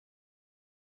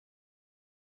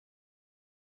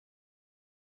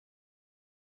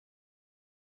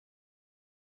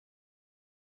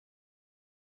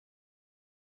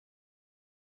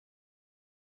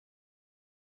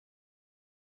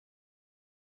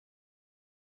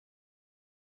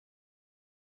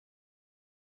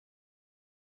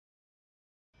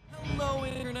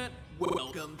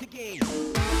Welcome to game.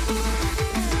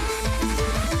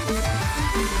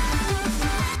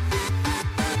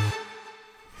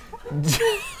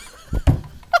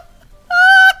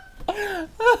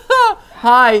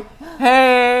 Hi,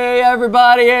 hey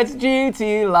everybody, it's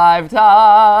GTLive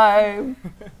time.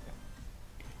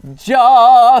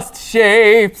 Just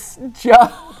shapes,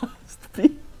 just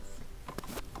beats.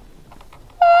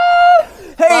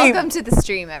 Hey, Welcome to the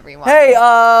stream, everyone. hey,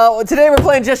 today we're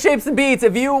playing Just Shapes and Beats.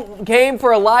 If you came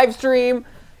for a live stream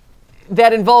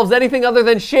that involves anything other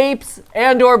than shapes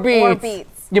and or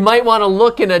beats, you might want to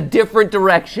look in a different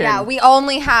direction. Yeah, we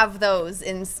only have those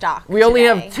in stock. We only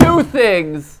have two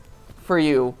things for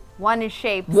you. One is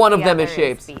shapes. One of the them is other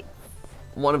shapes. beats.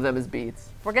 One of them is beats.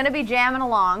 We're gonna be jamming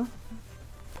along.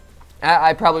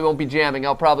 I probably won't be jamming.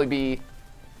 I'll probably be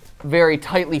very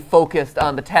tightly focused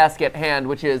on the task at hand,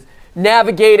 which is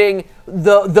navigating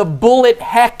the bullet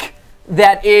heck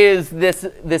that is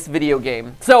this video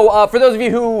game. So for those of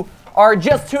you who are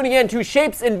just tuning in to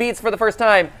Shapes and Beats for the first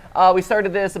time, we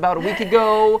started this about a week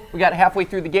ago. We got halfway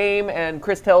through the game, and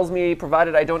Chris tells me,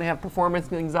 provided I don't have performance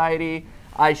anxiety,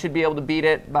 I should be able to beat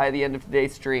it by the end of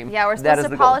today's stream. Yeah, we're supposed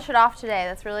to polish it off today.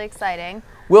 That's really exciting.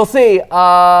 We'll see.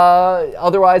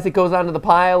 Otherwise, it goes onto the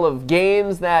pile of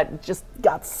games that just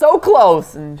got so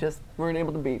close and just weren't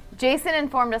able to beat. Jason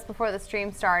informed us before the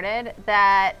stream started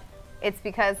that it's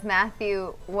because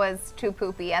Matthew was too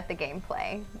poopy at the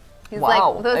gameplay. He's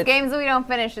like, those games that we don't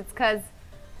finish, it's because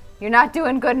you're not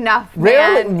doing good enough,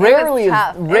 man. Rarely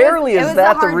is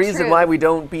that the reason why we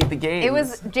don't beat the game.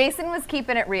 Jason was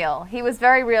keeping it real. He was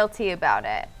very realty about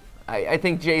it. I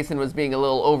think Jason was being a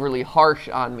little overly harsh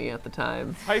on me at the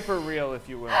time. Hyper real, if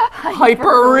you will.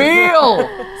 Hyper real!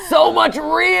 So much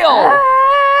real!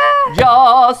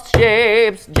 Just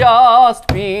shapes, just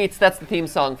beats. That's the theme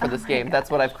song for this game. That's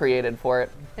what I've created for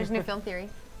it. There's a new film theory.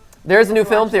 There's a new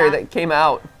film theory that came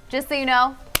out. Just so you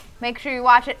know, make sure you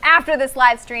watch it after this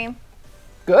live stream.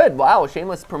 Good. Wow.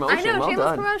 Shameless promotion. I know, well shameless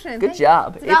done. promotion. Good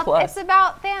job. It's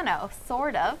about Thanos,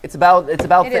 sort of. It is about It is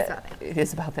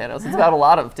about Thanos. It's about a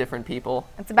lot of different people.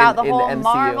 It's about in the whole MCU.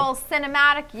 Marvel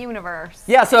Cinematic Universe.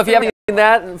 Yeah. So if you haven't seen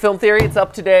that in film theory, it's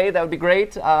up today. That would be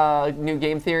great. New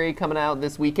game theory coming out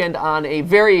this weekend on a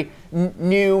very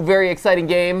new, very exciting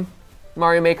game,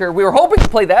 Mario Maker. We were hoping to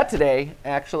play that today,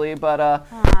 actually, but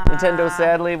Nintendo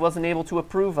sadly wasn't able to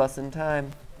approve us in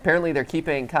time. Apparently, they're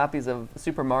keeping copies of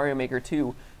Super Mario Maker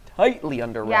 2 tightly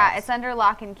under wraps. Yeah, it's under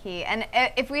lock and key. And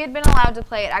if we had been allowed to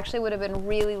play, it actually would have been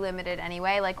really limited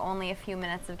anyway, like only a few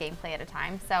minutes of gameplay at a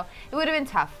time. So it would have been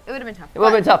tough. It would have been tough. It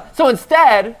would have been tough. So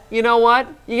instead, you know what?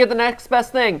 You get the next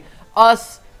best thing.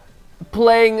 Us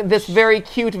playing this very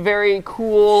cute, very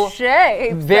cool,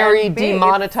 very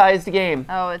demonetized game.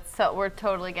 Oh, we're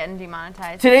totally getting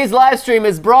demonetized. Today's live stream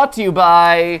is brought to you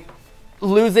by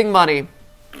losing money.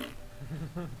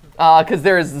 Because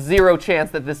there is zero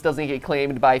chance that this doesn't get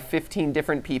claimed by 15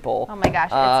 different people. Oh my gosh,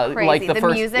 it's crazy. Like the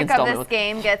music of this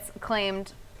game gets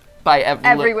claimed by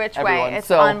every which everyone. way.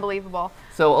 It's unbelievable.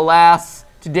 So alas,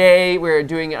 today we're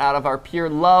doing it out of our pure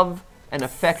love and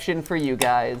affection for you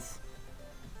guys.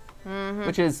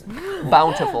 Which is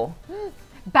bountiful.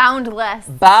 Boundless.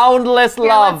 Boundless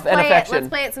love and affection. Let's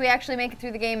play it so we actually make it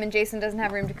through the game and Jason doesn't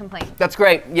have room to complain. That's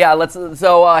great. Yeah, let's. So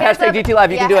hashtag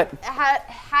GTLive, you can do it.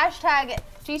 Hashtag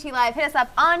GTLive. Hit us up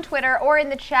on Twitter or in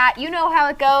the chat. You know how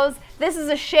it goes. This is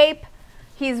a shape.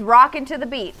 He's rocking to the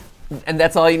beat. And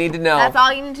that's all you need to know. That's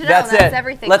all you need to know. That's it.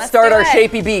 Everything. Let's start our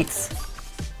shapey beats.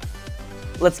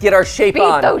 Let's get our shape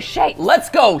on. Beat those shapes.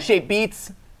 Let's go, shape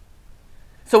beats.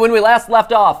 So when we last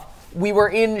left off, we were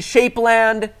in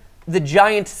Shapeland. The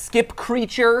giant skip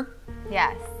creature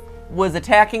was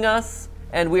attacking us,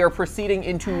 and we are proceeding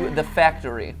into the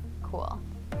factory. Cool.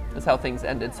 That's how things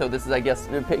ended. So this is, I guess,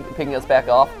 picking us back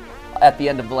off at the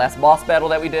end of the last boss battle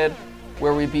that we did,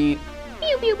 where we beat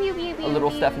a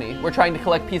little Stephanie. We're trying to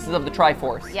collect pieces of the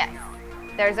Triforce. Yes.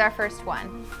 There's our first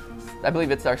one. I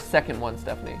believe it's our second one,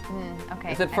 Stephanie.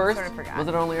 Okay. Is it first? I sort of forgot. Was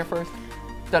it only our first?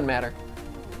 Doesn't matter.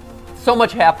 So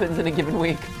much happens in a given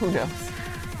week. Who knows?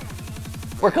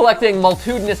 We're collecting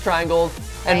multitudinous triangles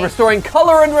and restoring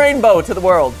color and rainbow to the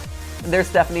world. And there's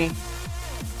Stephanie.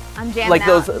 I'm jamming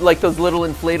out. Like those little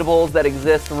inflatables that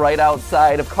exist right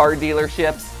outside of car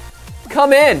dealerships.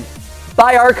 Come in,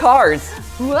 buy our cars.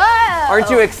 Whoa! Aren't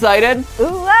you excited?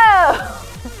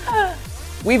 Whoa!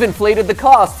 We've inflated the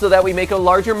cost so that we make a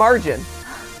larger margin.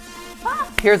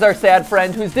 Here's our sad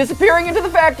friend who's disappearing into the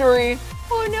factory.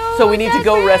 Oh no! So we need to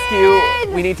go rescue.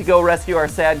 We need to go rescue our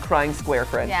sad, crying square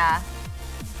friend. Yeah.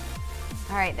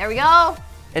 All right, there we go.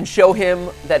 and show him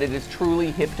that it is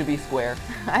truly hip to be square.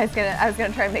 I was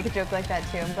gonna try and make a joke like that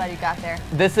too. I'm glad you got there.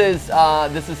 This is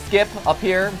Skip up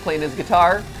here playing his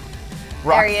guitar,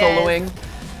 rock soloing.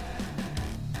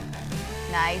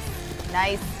 Nice,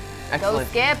 nice.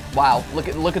 Excellent. Go Skip. Wow,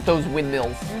 look at those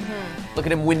windmills. Look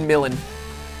at him windmilling.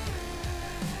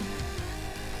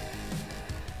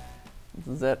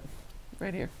 This is it,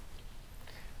 right here.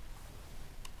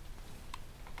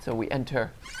 So we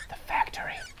enter the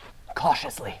factory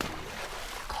cautiously,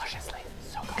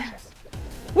 so cautious.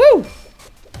 Woo!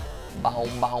 Bow,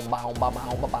 bow, bow, bow,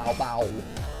 bow, bow, bow.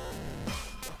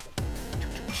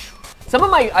 Some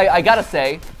of my, I gotta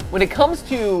say, when it comes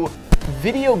to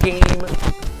video game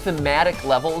thematic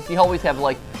levels, you always have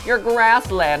like your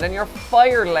grassland and your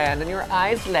fireland and your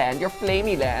iceland, your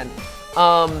flamey land.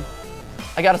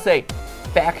 I gotta say,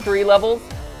 factory levels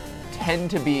tend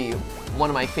to be one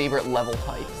of my favorite level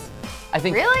types. I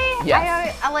think. Really?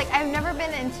 Yes. I've never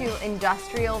been into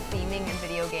industrial theming in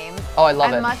video games. Oh, I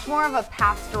love it. I'm much more of a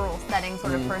pastoral setting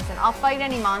sort of person. I'll fight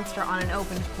any monster on an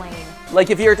open plain. Like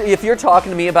if you're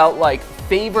talking to me about like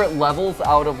favorite levels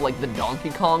out of like the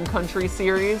Donkey Kong Country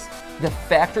series, the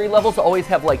factory levels always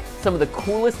have like some of the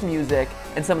coolest music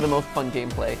and some of the most fun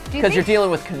gameplay. Because you're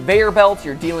dealing with conveyor belts,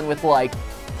 you're dealing with like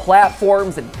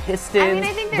platforms and pistons. I mean,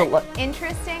 I think they're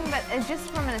interesting, but just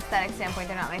from an aesthetic standpoint,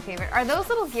 they're not my favorite. Are those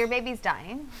little gear babies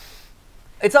dying?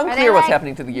 It's unclear what's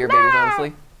happening to the gear babies,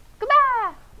 honestly.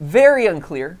 Goodbye. Very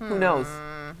unclear. Who knows?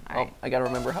 Right. Oh, I gotta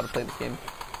remember how to play this game.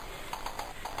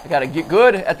 I gotta get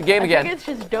good at the game again. I think it's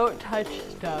just don't touch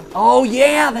stuff. Oh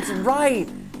yeah, that's right.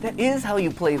 That is how you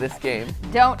play this game.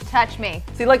 Don't touch me.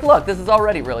 See, like, look, this is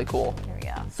already really cool. Here we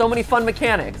go. So many fun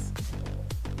mechanics.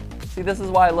 See, this is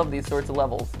why I love these sorts of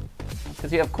levels.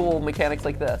 Because you have cool mechanics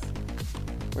like this.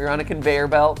 We're on a conveyor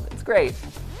belt. It's great.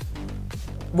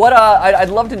 What, I'd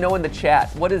love to know in the chat,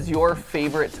 what is your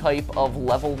favorite type of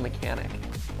level mechanic?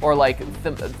 Or like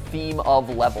theme of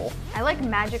level? I like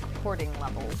magic porting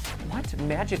levels. What?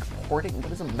 Magic porting?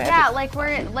 What is a magic? Yeah, like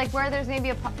where there's maybe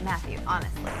a Matthew,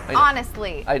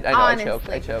 honestly. I know,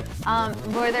 I choked.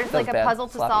 Where there's like a puzzle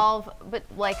to solve, but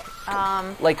like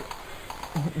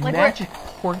magic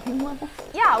porting level?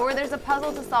 Yeah, where there's a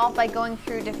puzzle to solve by going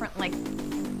through different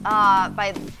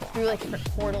different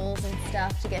portals and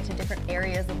stuff to get to different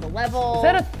areas of the level. Is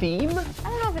that a theme? I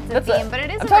don't know if it's a theme, but it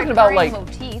is I'm a talking about, recurring like,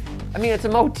 motif. I mean, it's a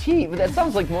motif, but that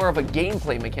sounds like more of a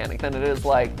gameplay mechanic than it is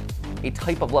like a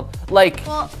type of level. Like,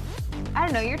 well, I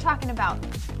don't know. You're talking about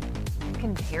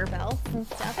conveyor belts and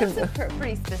stuff. That's a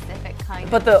pretty specific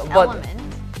kind of element.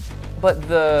 But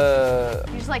the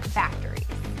you just like factories.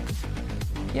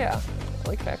 Yeah, I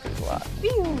like factories a lot.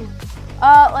 Phew.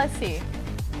 Let's see.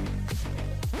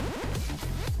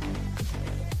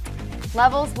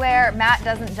 Levels where Matt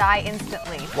doesn't die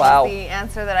instantly. Wow. Was the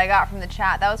answer that I got from the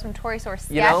chat. That was from Tori Source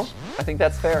Sketch. You know, I think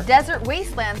that's fair. Desert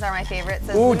Wastelands are my favorite.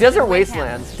 Ooh, Desert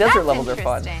Wastelands. Desert levels are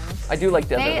fun. I do like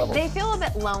desert levels. They feel a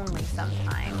bit lonely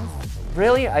sometimes.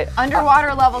 Really?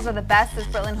 Underwater levels are the best, says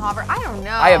Berlin Hover. I don't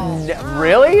know.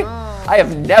 Really? I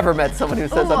have never met someone who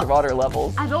says underwater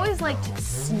levels. I've always liked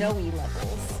snowy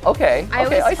levels. Okay. I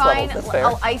always ice find levels, that's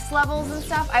fair. Ice levels and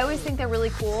stuff, I always think they're really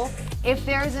cool. If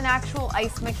there's an actual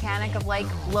ice mechanic of like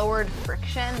lowered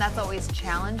friction, that's always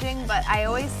challenging. But I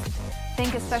always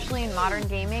think, especially in modern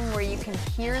gaming, where you can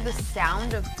hear the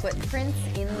sound of footprints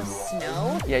in the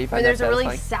snow. Yeah, you find where there's that a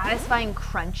really satisfying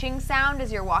crunching sound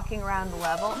as you're walking around the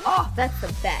level. Oh, that's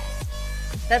the best.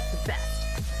 That's the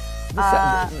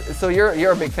best. So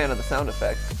you're a big fan of the sound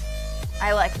effects.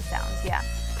 I like the sounds, yeah.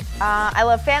 I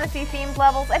love fantasy themed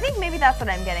levels. I think maybe that's what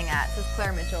I'm getting at, says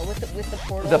Claire Mitchell, with the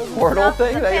portals. The portal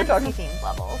thing that you're talking about? Fantasy themed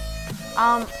levels.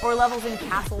 Or levels in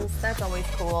castles, that's always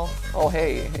cool. Oh,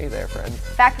 hey there, friend.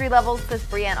 Factory levels, says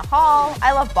Brianna Hall.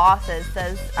 I love bosses,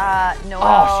 says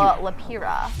Noel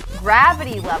Lapira.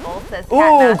 Gravity levels, says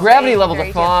Ooh, gravity levels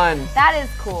are fun. That is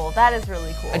cool. That is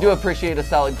really cool. I do appreciate a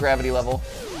solid gravity level.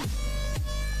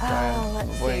 Let's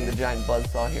avoiding the giant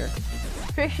buzzsaw here.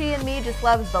 Trishy and me just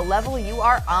loves the level you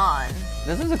are on.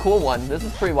 This is a cool one. This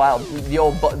is pretty wild. The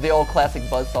old classic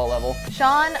buzzsaw level.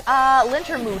 Sean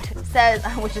Lintermoot says,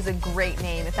 which is a great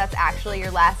name. If that's actually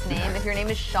your last name, if your name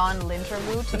is Sean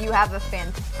Lintermoot, you have a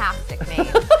fantastic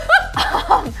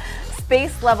name.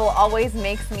 Space level always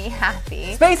makes me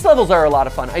happy. Space levels are a lot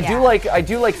of fun. I do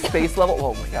like space level.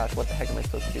 Oh my gosh, what the heck am I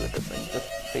supposed to do with this thing? Just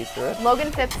space through it?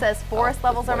 Logan Phipps says forest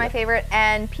levels are my favorite,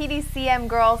 and PDCM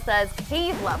Girl says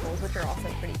cave levels, which are also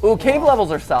pretty cool. Ooh, cave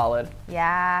levels are solid.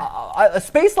 Yeah.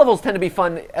 Space levels tend to be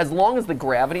fun as long as the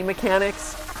gravity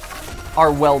mechanics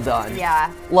are well done.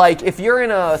 Yeah. Like, if you're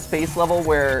in a space level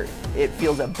where it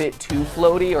feels a bit too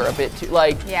floaty or a bit too,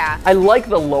 like, yeah. I like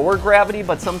the lower gravity,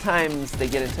 but sometimes they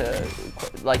get into,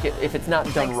 like, if it's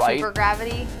not done right. Super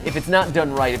gravity? If it's not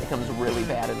done right, it becomes really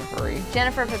bad in a hurry.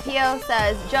 Jennifer Papillo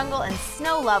says jungle and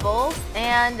snow levels,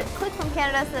 and Click from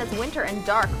Canada says winter and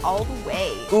dark all the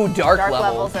way. Ooh, dark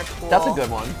levels are cool. That's a good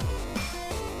one.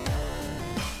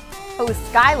 Oh,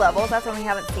 sky levels, that's one we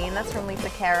haven't seen. That's from Lisa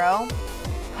Caro.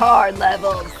 Hard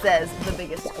levels, says the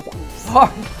biggest.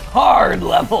 Hard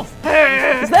levels.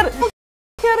 Is that a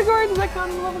category? Does that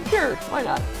count as a level? Sure, why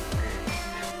not?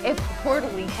 If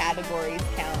quarterly categories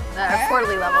count.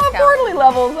 Quarterly levels count. Quarterly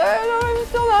levels. I'm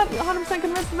still not 100%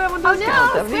 convinced that one does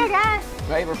count. Oh no, Square Guy.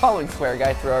 Right, we're following Square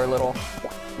Guy through our little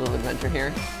adventure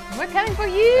here. We're coming for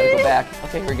you. Gotta go back.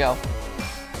 Okay, here we go.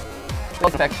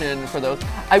 Affection for those.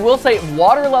 I will say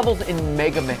water levels in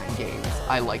Mega Man games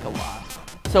I like a lot.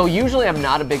 So usually I'm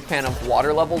not a big fan of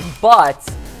water levels, but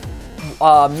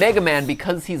Mega Man,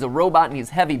 because he's a robot and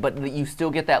he's heavy, but you still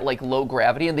get that like low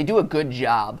gravity, and they do a good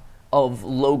job of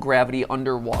low gravity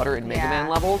underwater in Mega Man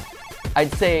levels.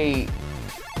 I'd say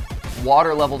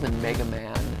water levels in Mega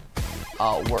Man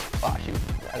work. Oh shoot,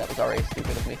 that was already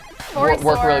stupid of me. Work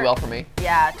really well for me.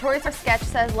 Yeah, Tories or Sketch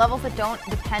says levels that don't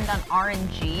depend on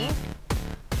RNG.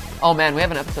 Oh man, we have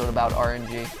an episode about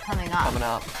RNG coming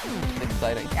up. It's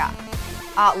exciting. Yeah.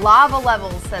 Lava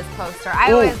levels, says Poster.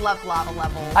 I always loved lava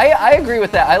levels. I agree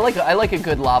with that. I like a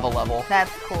good lava level.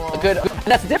 That's cool.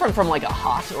 That's different from like a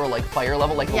hot or like fire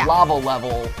level, like a lava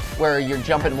level where you're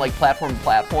jumping like platform to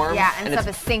platform. Yeah, and stuff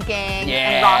is sinking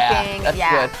and rocking. That's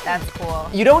good. That's cool.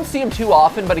 You don't see them too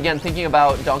often, but again, thinking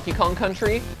about Donkey Kong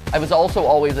Country, I was also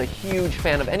always a huge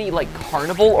fan of any like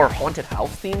carnival or haunted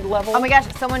house themed level. Oh my gosh,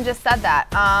 someone just said that.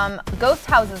 Ghost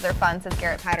houses are fun, says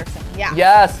Garrett Patterson. Yeah.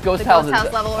 Yes, ghost houses. Ghost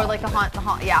house level or like a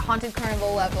haunted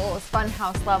carnival level, fun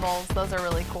house levels. Those are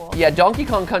really cool. Yeah, Donkey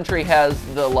Kong Country has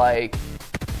the like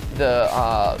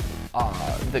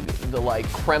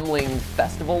Kremling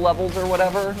festival levels or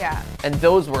whatever. Yeah. And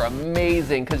those were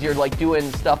amazing because you're like doing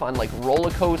stuff on like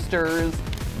roller coasters,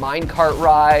 minecart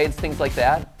rides, things like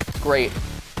that. It's great.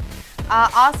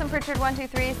 Awesome Pritchard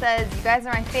 123 says, you guys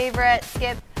are my favorite.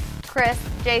 Skip, Chris,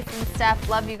 Jason, Steph,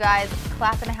 love you guys.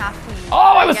 Clap and a half to you. Oh,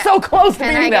 I was so close to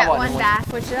beating that one. Can I get one back?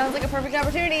 Which sounds like a perfect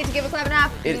opportunity to give a clap and a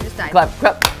half. You just died.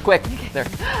 Clap, quick. There.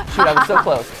 Shoot, I was so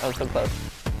close. I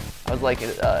was like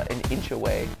an inch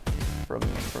away from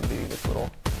beating this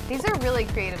little. These are really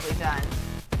creatively done.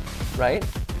 Right?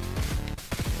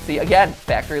 See, again,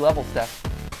 factory level stuff.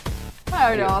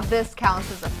 I don't know if this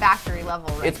counts as a factory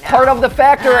level right It's part of the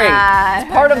factory. It's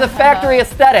part of the factory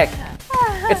aesthetic.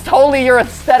 It's totally your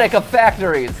aesthetic of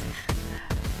factories.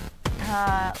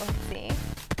 Let's see.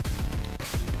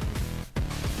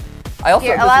 A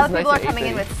lot of people are coming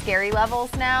in with scary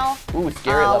levels now. Ooh,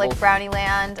 scary levels. Like Brownie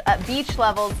Land. Beach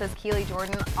levels, says Keely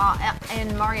Jordan.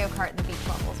 And Mario Kart, the beach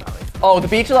levels are always Oh, the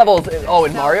beach levels. Oh,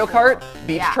 in Mario Kart?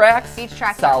 Beach tracks? Beach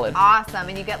tracks solid. Are awesome.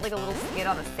 And you get like a little skid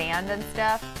on the sand and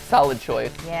stuff. Solid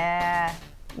choice. Yeah.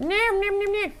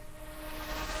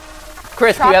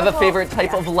 Chris, do you have a favorite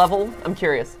type of level? I'm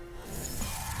curious.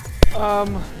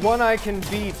 One I can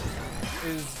beat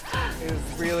is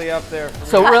really up there for me.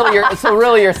 So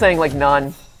really you're saying like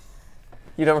none.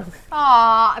 You don't.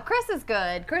 Aw, Chris is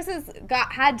good. Chris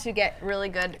had to get really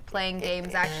good playing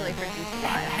games actually for GTLive.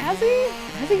 Has he?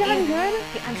 Has he gotten good?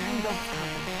 I'm trying to go.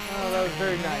 Oh, that was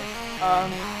very nice.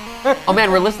 Oh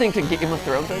man, we're listening to Game of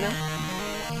Thrones right now.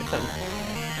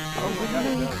 Oh my god,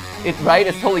 it does. It's right.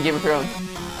 It's totally Game of Thrones.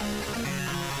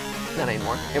 Not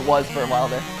anymore. It was for a while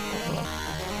there.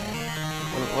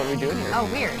 What are we doing here? Oh,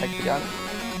 weird. Hexagon.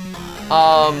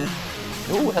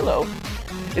 Ooh, hello.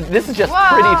 This is just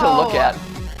pretty to look at.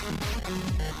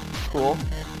 Cool.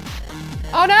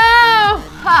 Oh no!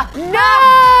 Ha!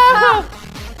 No!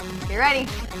 You ready?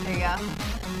 There you go.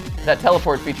 That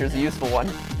teleport feature is a useful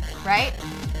one. Right?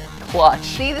 Clutch.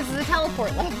 See, this is a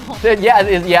teleport level. Yeah,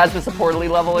 it's a supportly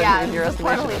level in your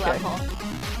estimation. Supportly level.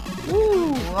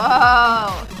 Ooh.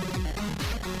 Whoa.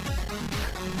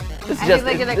 This is just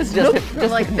like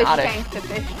hypnotic. fish tank to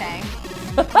fish tank.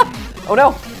 Oh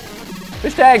no!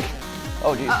 Fish tank!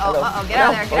 Oh geez. Hello. Get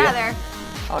out of there, get out of there.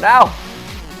 Oh no!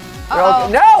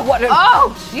 No! What?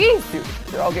 Oh jeez! Dude,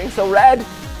 they're all getting so red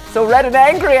and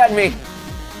angry at me.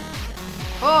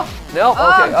 Oh. No.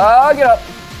 Okay. Oh, get up.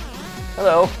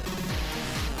 Hello.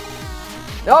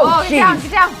 No. Oh, get down,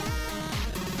 get down.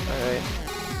 All right.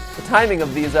 The timing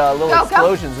of these little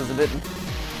explosions is a bit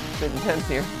intense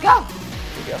here. Go.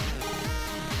 Here we go.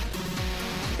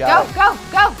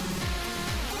 Go.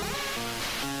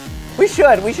 We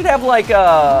should have like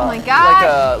oh my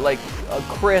God. like a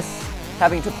Chris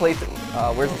having to play.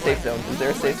 Where's the safe zone? Is there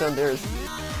a safe zone? There's.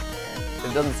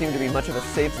 It doesn't seem to be much of a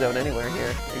safe zone anywhere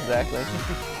here. Exactly.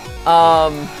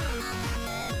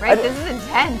 Right, this is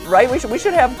intense. Right, we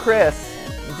should have Chris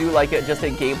do like just a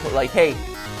gameplay. Like, hey,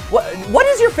 what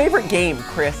is your favorite game,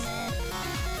 Chris?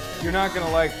 You're not gonna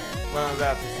like what I'm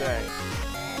about to say.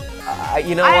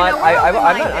 You know what? I'm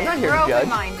not here to judge.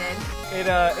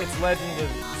 It's Legend of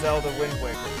Zelda Wind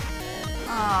Waker.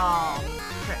 Oh,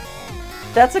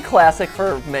 Chris. That's a classic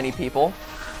for many people.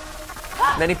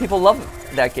 Many people love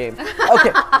that game.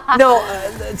 Okay, no,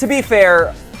 to be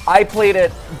fair, I played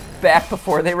it back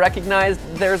before they recognized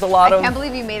there's a lot of. I can't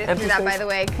believe you made it through that, by the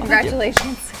way.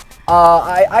 Congratulations.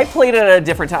 I played it at a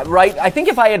different time, right? I think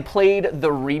if I had played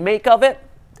the remake of it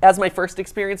as my first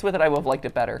experience with it, I would have liked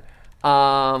it better.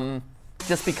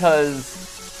 Just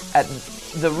because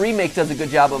the remake does a good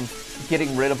job of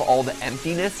getting rid of all the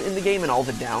emptiness in the game and all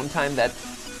the downtime that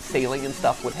sailing and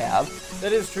stuff would have.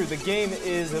 That is true. The game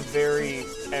is a very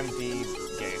empty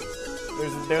game.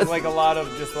 There's like a lot of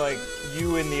just like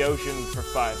you in the ocean for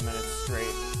 5 minutes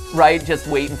straight. Right, just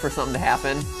waiting for something to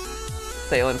happen.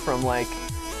 Sailing from like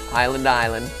island to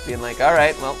island, being like, all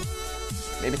right, well,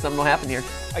 maybe something will happen here.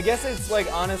 I guess it's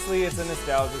like, honestly, it's a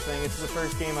nostalgia thing. It's the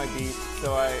first game I beat,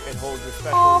 so it holds a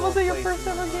special Oh, was it your place first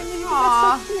in my ever game?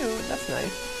 Aw. That's so cute. That's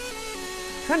nice.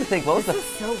 I'm trying to think, what was This is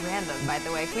so random, by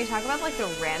the way. Can we talk about like the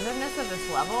randomness of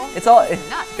this level? It's all.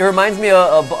 Nuts. It reminds me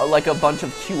of like a bunch of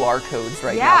QR codes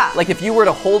right now. Yeah. Like if you were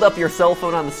to hold up your cell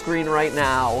phone on the screen right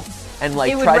now and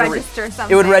like It would try register to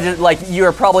something. it would register like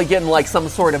you're probably getting like some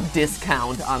sort of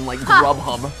discount on like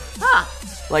Grubhub. Huh.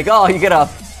 Like, oh, you get a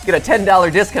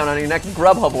 $10 discount on your next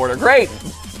Grubhub order. Great,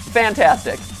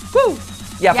 fantastic. Woo.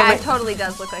 Yeah, it totally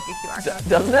does look like a QR code.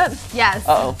 Doesn't it? Yes.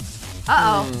 Uh oh.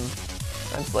 Uh-oh.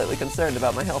 I'm slightly concerned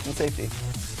about my health and safety.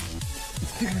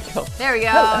 There we go. There we go.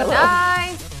 Hello.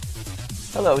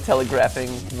 Nice. Hello, telegraphing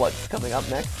what's coming up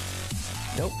next.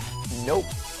 Nope. Nope.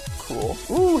 Cool.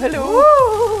 Ooh, hello.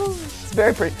 Woo. It's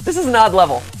very pretty. This is an odd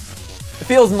level. It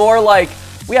feels more like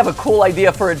we have a cool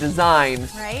idea for a design,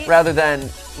 Right? rather than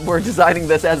we're designing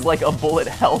this as like a bullet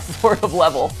hell sort of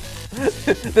level.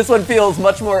 This one feels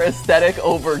much more aesthetic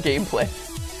over gameplay.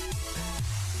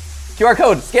 QR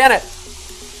code, scan it.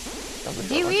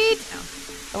 Seaweed.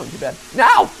 That wasn't too bad.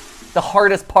 Now, the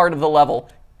hardest part of the level,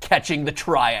 catching the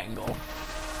triangle.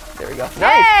 There we go.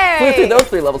 Nice. Hey! Flew through those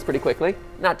 3 levels pretty quickly.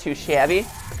 Not too shabby.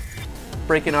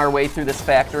 Breaking our way through this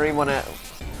factory. Oh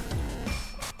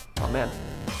man.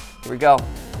 Here we go.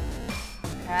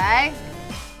 Okay.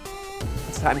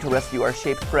 It's time to rescue our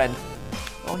shaped friend.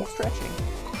 Oh, he's stretching.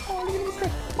 Oh, look at him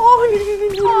stretch.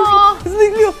 Oh,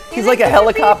 he's like a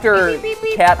helicopter beep, beep,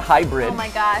 beep. cat hybrid. Oh my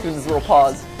gosh. With his little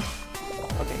paws.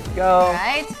 Okay, here we go.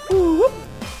 Right. Whoop.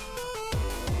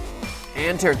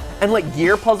 And turn. And like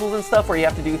gear puzzles and stuff where you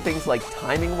have to do things like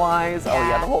timing wise. Yeah. Oh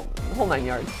yeah, the whole 9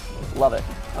 yards. Love it.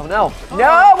 Oh no.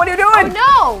 No, what are you doing? Oh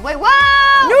no! Wait,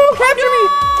 whoa! No, capture me!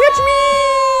 Catch me!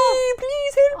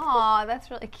 Please help. Aw, that's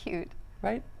really cute.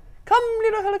 Right? Come,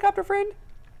 little helicopter friend.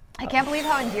 I can't believe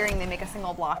how endearing they make a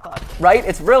single block look. Right?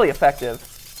 It's really effective.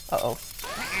 Uh-oh.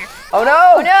 Oh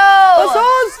no! Oh no!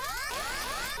 Huzzahs!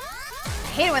 I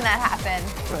hate when that happens.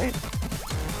 Right.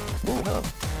 Ooh, hello.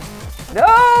 No!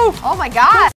 Oh my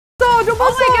god! Oh my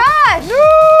gosh! No!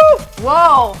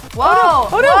 Whoa! Whoa!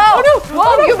 Oh no! Whoa! Oh no! Whoa! Oh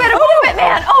no! You better move it,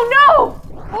 man! Oh no!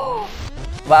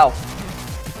 Wow.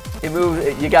 It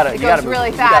moves. You gotta goes move. really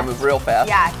You fast. gotta move real fast.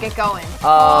 Yeah, get going.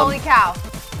 Holy cow!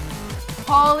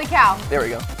 Holy cow! There we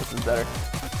go. This is better.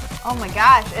 Oh my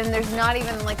gosh! And there's not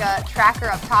even like a tracker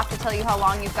up top to tell you how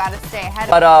long you've got to stay ahead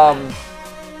But of.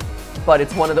 but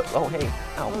it's one of the. Oh hey.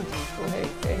 Ow. Oh hey.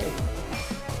 Hey.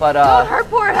 But Don't hurt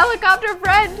poor helicopter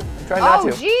friend. Try not to.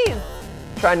 Oh jeez.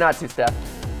 Try not to, Steph.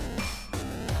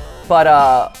 But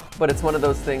it's one of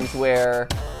those things where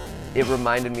it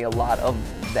reminded me a lot of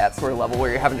that sort of level where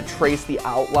you're having to trace the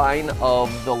outline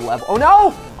of the level. Oh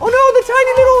no! Oh no! The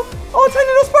tiny little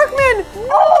Sparkman! Oh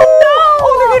no!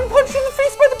 Oh, they're getting punched in the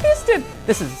face by the piston.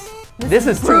 This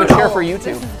is too mature for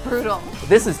YouTube. This is brutal.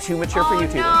 This is too mature for Oh,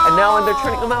 YouTube. no. And now they're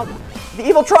turning them out. The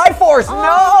evil Triforce!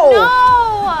 Oh,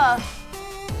 no! no!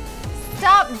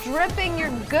 Stop dripping your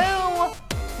goo.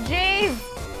 Jeez.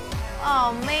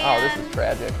 Oh man. Oh, this is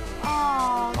tragic.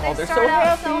 Oh, Oh, they they're start so out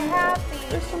happy. so happy.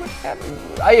 There's so much happy.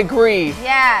 I agree.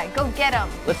 Yeah, go get them.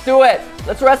 Let's do it.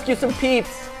 Let's rescue some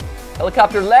peeps.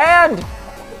 Helicopter land.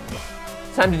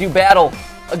 It's time to do battle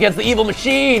against the evil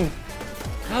machine.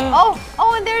 Oh,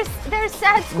 and there's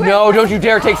Sad Square. No, don't you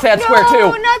dare take Sad No, Square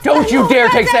too. not Don't Sad- you no, dare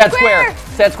not take Sad Sad Square.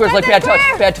 Square. Sad Square's Not like Sad bad touch.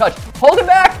 Square. Bad touch. Hold it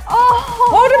back. Oh.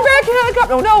 Hold it back,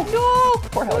 helicopter. Oh no. No.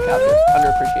 Poor helicopter.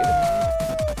 Underappreciated.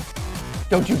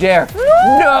 Don't you dare.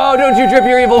 No, don't you drip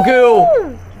your evil goo.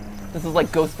 This is like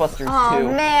Ghostbusters 2.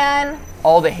 Oh man.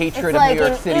 All the hatred of New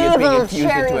York City is being infused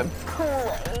into him.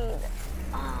 Kool-Aid.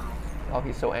 Oh,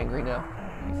 he's so angry now.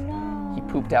 Oh no. He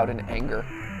pooped out in anger.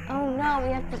 Oh no,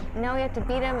 we have to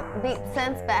beat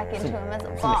sense back into him as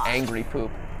a It's boss. an angry poop.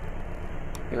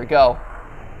 Here we go.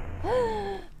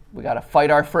 We gotta fight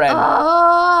our friend.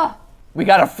 We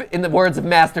gotta, in the words of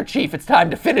Master Chief, it's time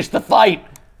to finish the fight.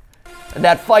 And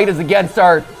that fight is against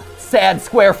our sad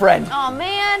square friend. Oh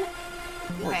man.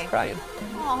 Oh, Okay. he's crying.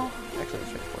 Oh. Actually,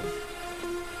 it's transforming.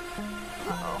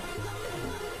 Uh-oh.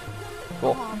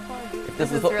 Cool. Oh, If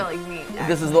this is the, really neat. if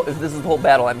this is the whole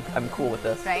battle, I'm cool with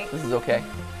this. Right? This is okay.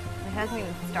 It hasn't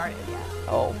even started yet.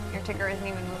 Oh, Your ticker isn't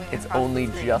even moving. it's across only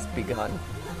the screen. just begun.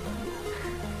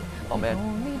 Oh man,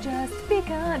 Only just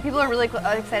begun. People are really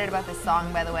excited about this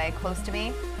song, by the way. Close to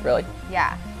Me. really?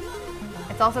 Yeah.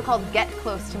 It's also called Get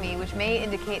Close to Me, which may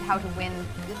indicate how to win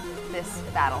this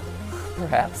battle.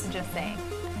 Perhaps. Just saying.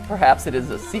 Perhaps it is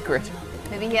a secret.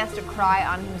 Maybe he has to cry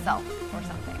on himself or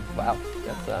something. Wow,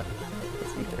 that's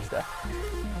deep there stuff.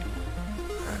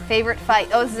 Favorite fight.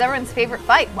 Oh, this is everyone's favorite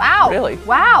fight. Wow. Really?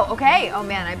 Wow. Okay. Oh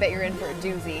man, I bet you're in for a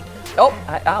doozy. Oh,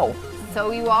 ow.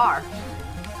 So you are.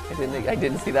 I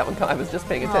didn't see that one come. I was just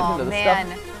paying attention to the man.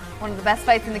 stuff. One of the best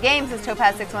fights in the game says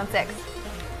Topaz 616.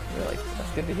 Really, that's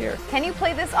good to hear. Can you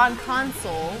play this on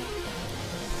console?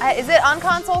 Is it on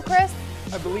console, Chris?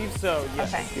 I believe so,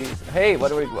 yes. Okay. Jeez. Hey, what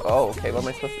do we? Oh, okay. What am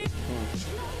I supposed to?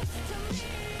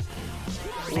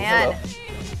 Ooh, Man. hello.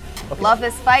 Okay. Love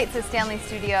this fight, says Stanley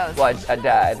Studios. Well, I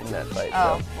died in that fight.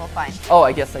 Oh, So. well, fine. Oh,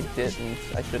 I guess I didn't.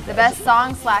 I should. The best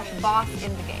song / boss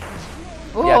in the game.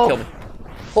 Ooh. Yeah, kill me.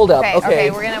 Hold up. Okay,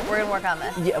 Okay. we're gonna work on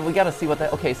this. Yeah, we gotta see what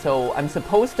that. Okay, so I'm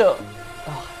supposed to.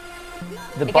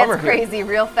 The It bummer gets here. crazy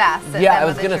real fast. says Yeah, I Emma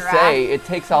was the gonna giraffe. say it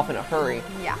takes off in a hurry.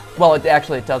 Yeah. Well, it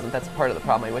doesn't. That's part of the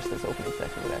problem. I wish this opening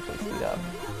section would actually speed up,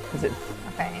 because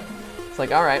Okay. it's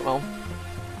like, all right, well,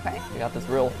 Okay. we got this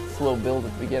real slow build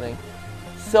at the beginning.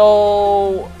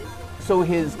 So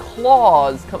his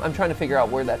claws come. I'm trying to figure out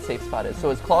where that safe spot is. So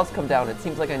his claws come down. It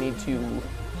seems like I need to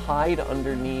hide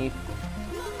underneath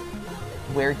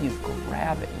where he's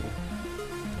grabbing.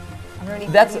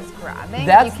 Underneath That's- that he's grabbing.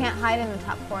 that's- You can't hide in the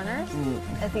top corners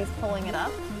as he's pulling it up.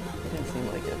 It didn't seem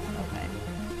like it. Okay.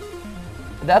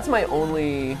 That's my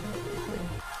only.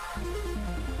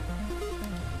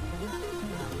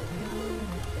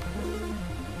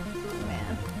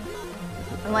 Man.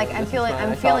 I'm This is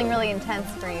fine. I feeling thought- really intense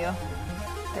for you.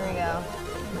 Here we go.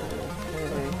 Okay.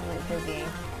 Really busy.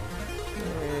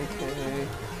 Okay.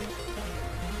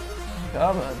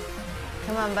 Come on.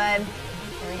 Come on, bud.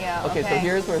 Here we go. Okay, so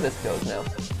here's where this goes now.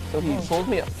 So he pulls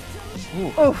me up.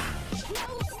 Ooh. Oof.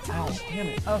 Ow, damn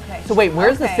it. Okay. So wait,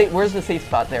 where's Okay. the safe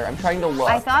spot there? I'm trying to look.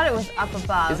 I thought it was up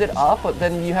above. Is it up? But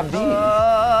then you have these.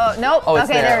 Nope. Oh, it's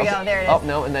okay, there we Okay. go. There it is. Oh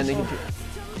no, and then you can.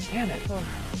 Damn it.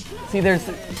 See, there's.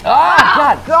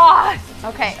 Ah, God.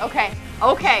 God.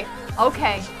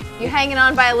 Okay. You hanging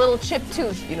on by a little chipped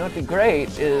tooth. You know what'd be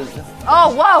great is.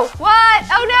 Oh, whoa. What?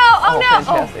 Oh no. Oh, no.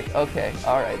 Fantastic. Okay.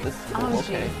 All right. This. Oh,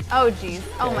 okay. geez. Oh, geez.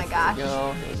 Oh, Okay, my gosh. Here we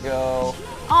go. Here we go.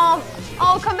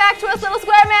 Oh, come back to us, little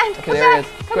square man. Okay, Come there back. it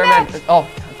is. Come Square back. man. Oh.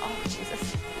 Oh,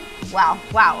 Jesus.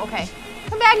 Wow. Okay.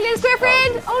 Come back, little square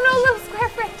friend. Oh, no, little square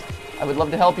friend. I would love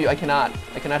to help you. I cannot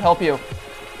help you.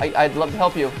 I'd love to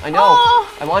help you. I know.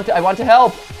 Oh. I want to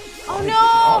help. Oh,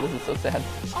 Oh, no. this is so sad.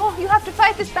 Oh, you have to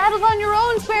fight this battle on your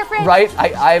own, square friend. Right?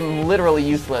 I'm literally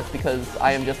useless because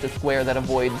I am just a square that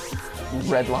avoids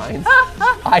red lines.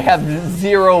 I have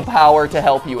zero power to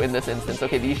help you in this instance.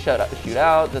 Okay, these shoot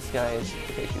out. This guy is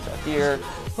okay. Shoots out here.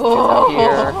 Shoots out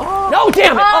here. No,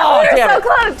 damn it! Oh, you're damn so it!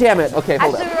 close. Damn it! Okay,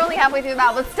 hold Actually, up. we're only halfway through the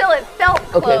battle, but still, it felt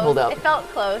close. Okay, hold up. It felt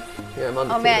close. Here, I'm on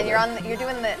the Oh man, table you're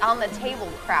doing the on the table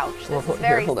crouch. This now. is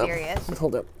very hold up. serious.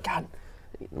 Hold up. God,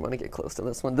 I want to get close to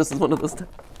this one. This is one of those.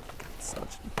 Such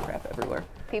crap everywhere.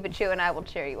 Pikachu and I will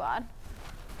cheer you on.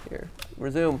 Here,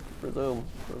 resume. Okay,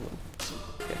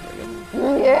 there we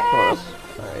go. Yes.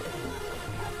 All right.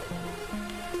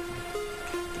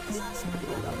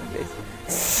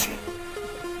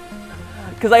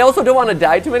 Because I also don't want to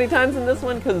die too many times in this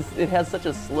one because it has such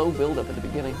a slow build up at the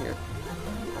beginning here.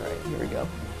 All right, here we go.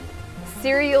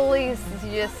 Serially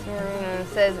just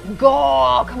says,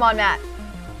 "Go! Come on, Matt.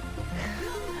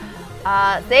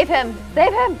 Save him!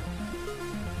 Save him!"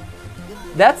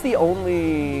 That's the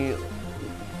only.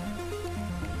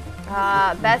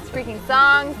 Best freaking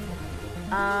songs.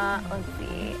 Let's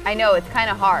see. I know it's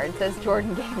kind of hard. Says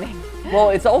Jordan Gaming.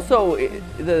 Well, it's also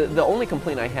the only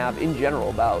complaint I have in general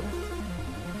about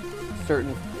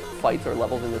certain fights or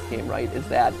levels in this game, right, is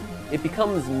that it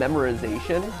becomes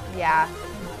memorization. Yeah.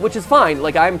 Which is fine.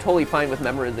 Like, I'm totally fine with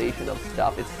memorization of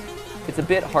stuff. It's a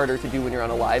bit harder to do when you're on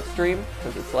a live stream,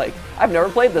 because it's like, I've never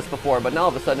played this before, but now all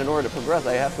of a sudden, in order to progress,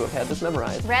 I have to have had this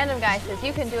memorized. Random guy says,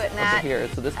 you can do it, Matt. Okay, here,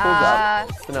 so this pulls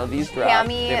up. So now these drop.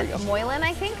 Cami Moylan,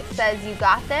 I think, says, you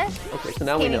got this. Okay, so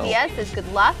now we know. Diaz says, good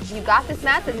luck. You got this,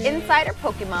 Matt. Says, Insider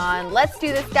Pokemon. Let's do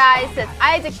this, guys. Says,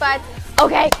 Isaac Butts.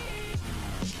 Okay.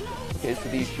 Okay, so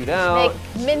these shoot out.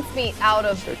 Make mincemeat out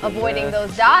of avoiding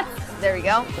those dots. There we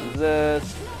go. Comes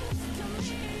this.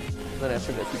 Then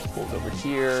after this, he pulls over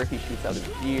here. He shoots out his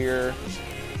gear.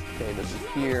 Okay, this is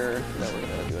here. So now we're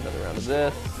gonna do another round of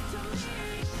this.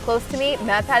 Close to me.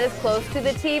 Matt's head is close to the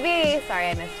TV. Sorry,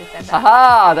 I missed you said that.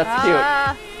 Haha, that's cute.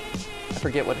 I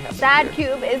forget what happened. Sad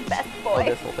here. Cube is best boy. Oh,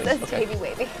 this whole thing. Says Okay. Davey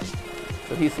Wavy.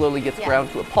 So he slowly gets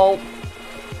ground to a pulp.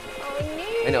 Oh,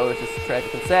 no. I know it's just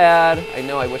tragic and sad. I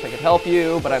know I wish I could help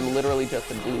you, but I'm literally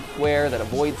just a blue square that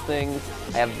avoids things.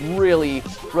 I have really,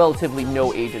 relatively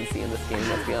no agency in this game,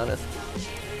 let's be honest.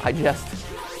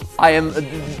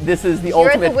 This is the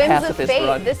ultimate pacifist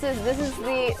run. This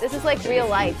is like real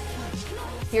life.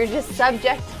 You're just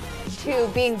subject to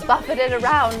being buffeted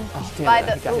around by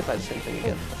the got hit by the same thing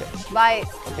again. Okay. By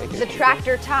the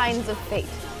tractor tines of fate.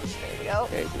 There we go.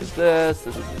 Okay, here's this.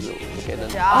 This is okay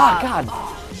then. God.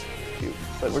 Shoot.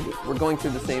 But we're going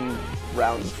through the same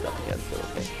round of stuff again. So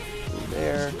okay. Ooh,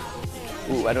 there.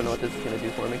 Ooh, I don't know what this is gonna do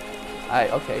for me.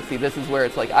 Okay. See, this is where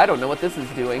it's like I don't know what this is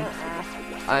doing.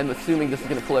 I'm assuming this is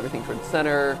gonna pull everything towards the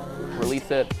center. Release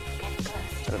it.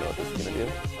 I don't know what this is gonna do.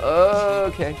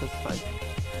 Okay, this is fine.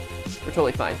 We're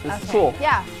totally fine. This is cool.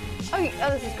 Yeah. Oh,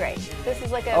 this is great. This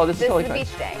is like a this is totally fine.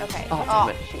 beach day. Okay. Oh,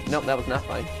 damn it. Nope, that was not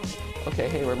fine. Okay,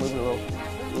 hey, we're moving a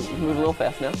little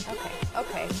fast now.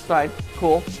 Okay. It's fine.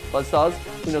 Cool. Buzzsaws.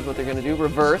 Who knows what they're gonna do?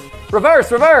 Reverse.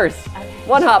 Reverse! Reverse! Okay.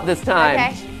 One hop this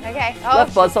time. Okay. Oh.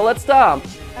 Left buzzsaw, let's stomp.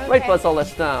 Okay. Right buzzsaw,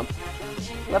 let's stomp.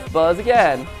 Left buzz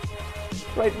again.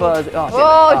 Right buzz.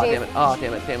 Oh, damn it. Oh,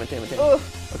 damn it.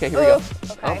 Oof. Okay, here we go.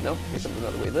 Okay. Oh, no. Here comes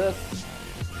another way. This.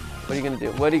 What are you gonna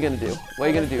do? What are you gonna do? What are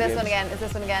you gonna do? This one again. Is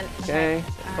this one again? Okay,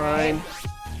 fine. Right.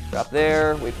 Drop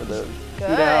there. Wait for the Good.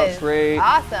 shootout. Great.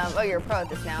 Awesome. Oh, you're a pro at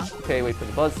this now. Okay, wait for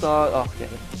the buzzsaw. Oh, damn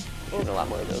it. Shooting a lot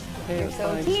more of those. Okay, You're so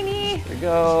fine. teeny. There we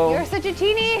go. You're such a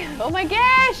teeny. Oh my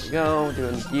gosh. There we go.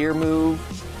 Doing gear move.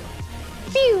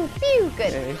 Pew.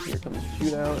 Good. Okay, here comes the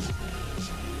shootout.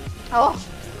 Oh.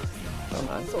 Come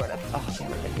on. Sort of. Oh,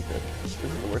 damn it. I hate this. This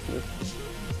is the worst move.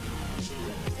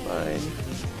 Fine.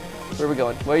 Where are we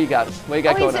going? What do you got? What do you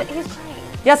got going on? He's crying.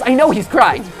 Yes, I know he's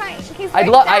crying. He's crying. He's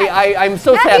I'm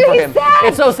so sad for him. Sad.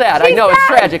 It's so sad. I know it's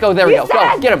tragic. Oh, there we go.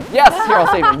 Go, get him. Yes, here I'll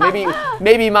save him.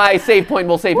 Maybe my save point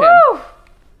will save him.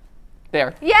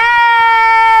 There.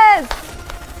 Yes.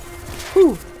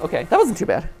 Whew. Okay, that wasn't too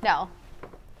bad. No.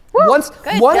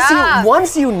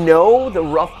 Once you know the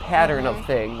rough pattern of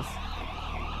things,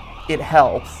 it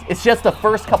helps. It's just the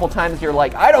first couple times you're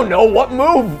like, I don't know what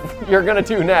move you're gonna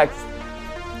do next.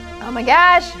 Oh my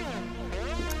gosh.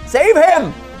 Save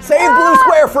him! Save Blue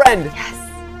Square Friend! Yes.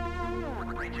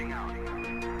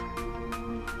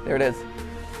 There it is.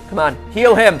 Come on,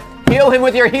 heal him. Heal him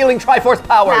with your healing Triforce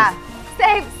powers.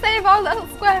 Yeah. Save our little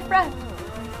square friend.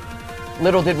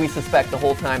 Little did we suspect the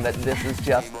whole time that this is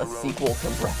just a sequel to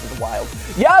Breath of the Wild.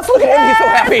 Yes, look at him, he's so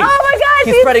happy. Oh my gosh,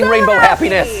 he's spreading so rainbow happy.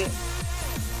 happiness.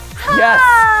 Yes.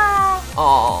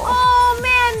 Oh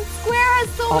man, Square has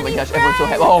so many my gosh, friends. everyone's so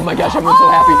happy. Oh my gosh, everyone's so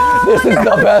happy. This is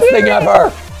the best thing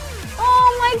ever. Oh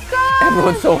my god.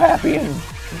 Everyone's so happy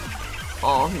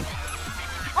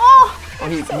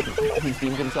and he's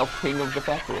deemed himself king of the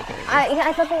factory apparently.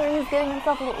 I thought he was getting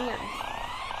himself little ears.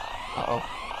 Uh-oh.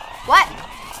 What?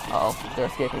 Uh-oh, they're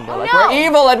escaping. They're Oh, like, no. we're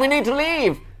evil and we need to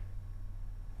leave.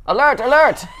 Alert,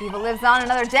 alert. Evil lives on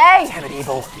another day. Damn it,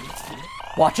 evil.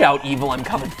 Watch out, evil, I'm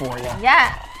coming for you.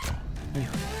 Yeah.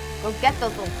 Go get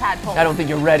those little tadpoles. I don't think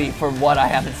you're ready for what I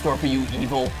have in store for you,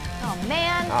 evil. Oh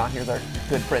man. Here's our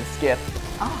good friend Skip.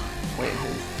 Playing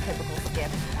his typical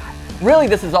Skip. Really,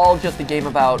 this is all just a game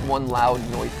about one loud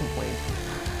noise complaint.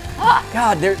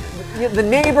 God, the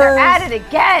neighbors. They're at it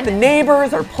again. The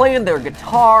neighbors are playing their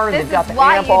guitar and they've got the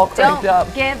amp all cranked up.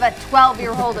 This is why you don't give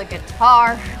a 12-year-old a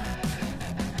guitar.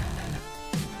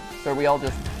 So are we all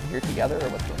just here together or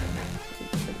what's going on?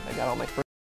 I got all my friends.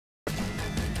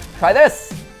 Try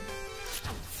this.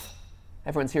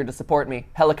 Everyone's here to support me.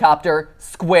 Helicopter,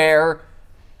 square,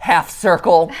 half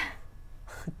circle,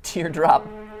 teardrop.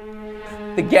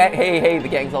 The gang, hey, the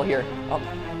gang's all here. Oh.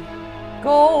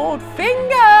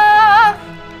 Goldfinger!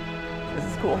 This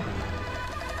is cool.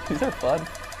 These are fun.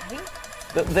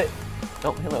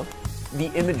 Oh, hello. The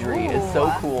imagery is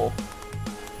so cool.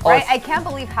 Right, I can't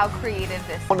believe how creative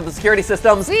this is. One of the security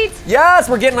systems. Sweet. Yes,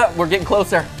 we're getting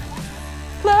closer.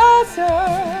 Closer.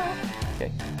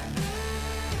 Okay.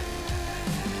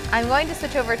 I'm going to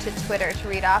switch over to Twitter to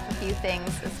read off a few things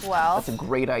as well. That's a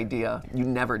great idea. You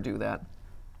never do that.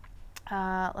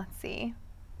 Let's see.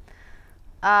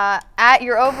 At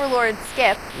your overlord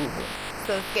Skip,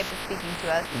 so Skip is speaking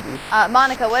to us.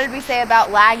 Monica, what did we say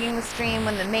about lagging the stream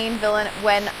when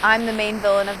I'm the main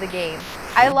villain of the game?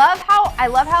 I love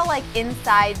how like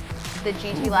inside the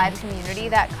GTLive community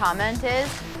that comment is.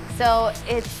 So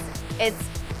it's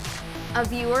a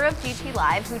viewer of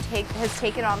GTLive who has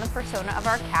taken on the persona of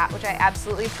our cat, which I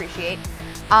absolutely appreciate,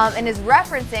 and is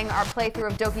referencing our playthrough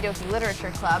of Doki Doki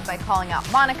Literature Club by calling out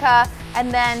Monica and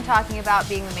then talking about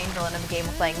being the main villain of the game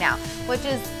we're playing now, which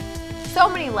is so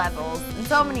many levels and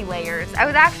so many layers. I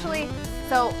was actually,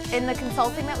 so in the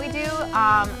consulting that we do, and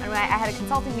I had a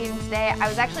consulting meeting today, I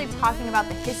was actually talking about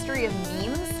the history of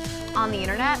memes on the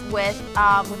internet with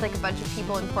like a bunch of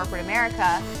people in corporate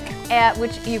America,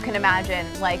 which you can imagine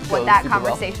like what that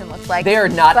conversation looks like. They are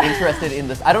not interested in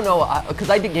this. I don't know, because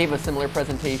I gave a similar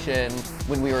presentation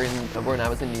when I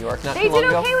was in New York not too long ago. They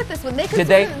did okay with this one. They could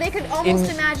they could almost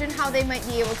imagine how they might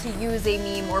be able to use a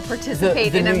meme or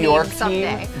participate in a New York meme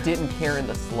someday. Team didn't care in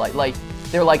the slight. Like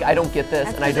they're like, I don't get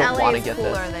this, and I don't want to get this.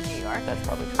 LA is cooler than New York. That's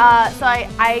probably true. So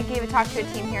I gave a talk to a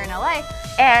team here in LA,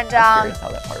 and I'm curious how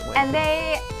that part went. And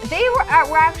they were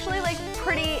actually like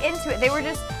pretty into it.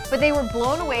 But they were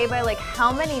blown away by like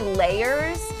how many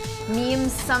layers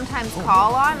memes sometimes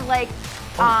call on. Like,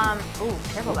 ooh,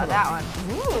 careful about that one.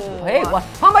 Ooh. Hey,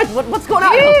 what's going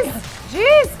on?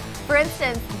 Jeez. For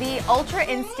instance, the Ultra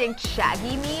Instinct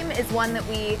Shaggy meme is one that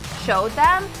we showed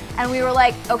them, and we were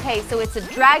like, okay, so it's a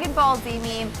Dragon Ball Z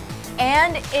meme,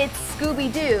 and it's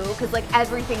Scooby-Doo, because like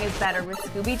everything is better with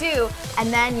Scooby-Doo,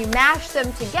 and then you mash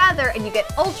them together and you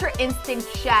get Ultra Instinct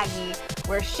Shaggy,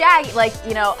 where Shaggy, like,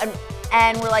 you know,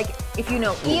 and we're like, if you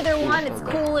know either one, it's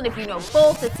cool, and if you know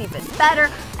both, it's even better.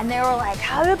 And they were like,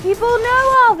 how do people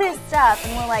know all this stuff?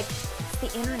 And we're like, it's the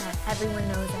internet, everyone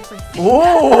knows everything.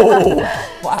 Ooh!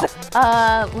 Wow.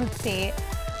 Let's see.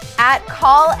 At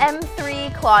Call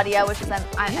M3 Claudia, which is,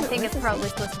 I think it's probably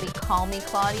supposed to be Call Me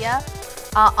Claudia,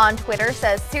 on Twitter,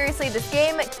 says, seriously, this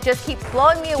game just keeps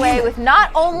blowing me away with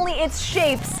not only its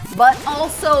shapes, but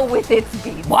also with its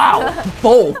beats. Wow,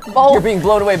 both. You're being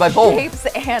blown away by both. Shapes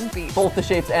and beats. Both the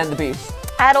shapes and the beats.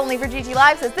 At Only for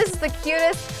GTLive says, this is the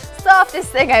cutest,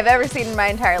 softest thing I've ever seen in my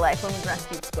entire life when we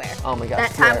rescued Square. Oh my god.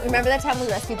 That time, remember that time we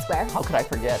rescued Square? How could I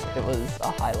forget? It was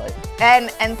a highlight.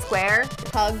 And Square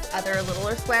hugged other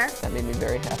littler Square. That made me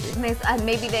very happy. And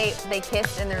maybe they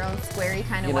kissed in their own squarey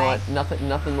kind of way. You know what?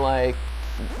 Nothing like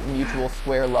mutual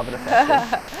square love and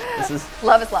affection. This is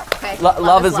love is love. Okay.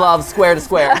 Love is love. Square to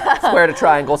square. Square to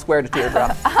triangle. Square to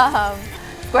teardrop.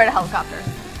 Square to helicopter.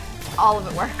 All of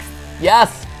it works.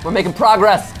 Yes, we're making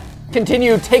progress.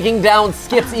 Continue taking down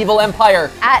Skip's evil empire.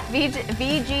 At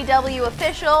VGW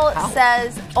Official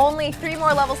says, only 3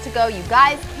 more levels to go. You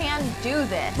guys can do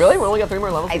this. Really? We only got 3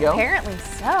 more levels to go? Apparently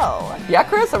so. Yeah,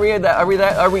 Chris, are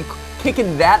we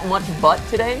kicking that much butt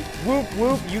today? Whoop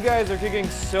whoop! You guys are kicking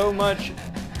so much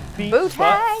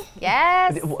butt.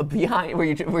 Yes. Behind?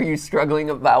 Were you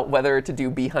struggling about whether to do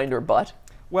behind or butt?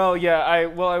 Well, yeah. I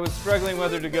was struggling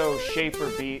whether to go shape or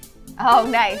beat. Oh,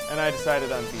 nice. And I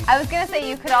decided on beat. I was gonna say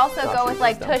you could also go with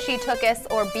like tushy, tookus,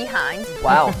 or behind.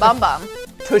 Wow. Bum bum.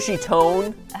 Tushy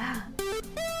tone.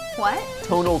 What?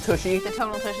 Tonal tushy. The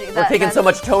tonal tushy. We're taking so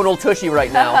much tonal tushy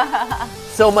right now.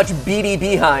 So much beady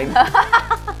behind.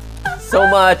 So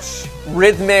much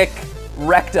rhythmic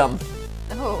rectum.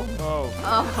 Oh.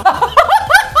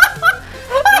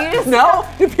 No?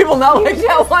 Do people not like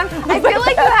that one? I feel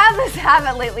like you have this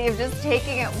habit lately of just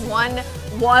taking it one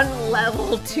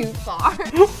level too far.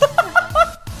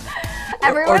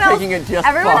 Everyone else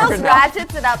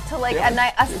ratchets it up to like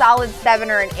a solid 7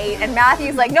 or an 8, and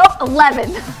Matthew's like, nope,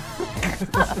 11.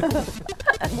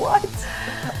 What?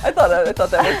 I thought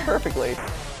that worked perfectly.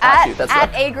 At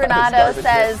A Granado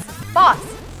says, boss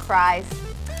cries.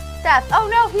 Steph, oh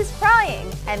no, he's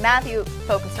crying. And Matthew,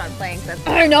 focused on playing, says,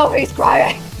 I know he's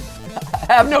crying.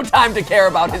 I have no time to care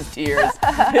about his tears.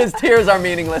 His tears are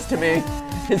meaningless to me.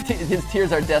 His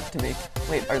tears are death to me.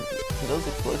 Wait, are those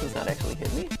explosions not actually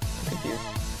hit me? I'm confused.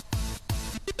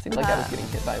 Seems like I was getting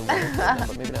hit by one,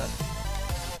 but maybe not.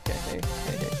 Okay, hey.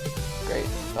 Great.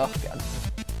 Oh god.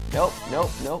 Nope.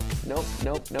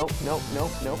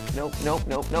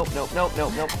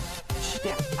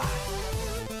 Damn.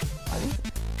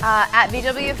 At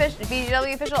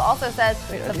VGW Official also says,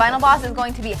 the final boss is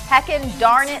going to be heckin'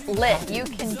 darn it lit. You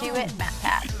can do it,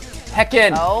 MatPat.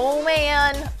 Heckin'. Oh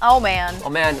man. Oh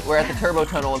man, we're at the Turbo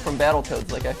Tunnel and from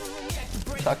Battletoads like I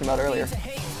was talking about earlier.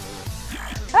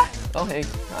 Oh hey,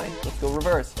 hi, let's go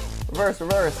reverse. Reverse.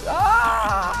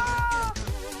 Ah!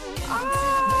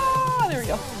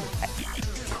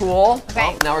 go. Cool.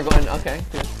 Okay. Oh, now we're going, okay.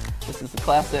 This is the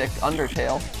classic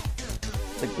Undertale.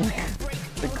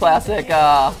 The classic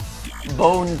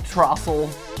bone trossel.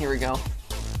 Here we go.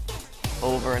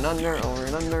 Over and under, over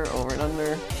and under, over and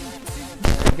under.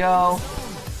 There we go.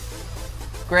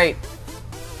 Great.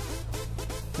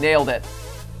 Nailed it.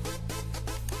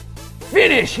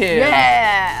 Finish him!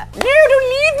 Yeah! No, don't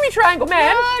leave me, Triangle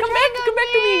Man! No, come Triangle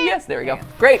back to me! Man. Yes, there we go.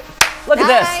 Great! Look at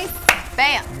Nice! this!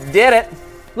 Bam! Did it!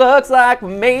 Looks like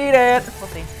we made it! We'll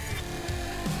see.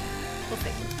 We'll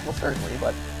see. Well, certainly,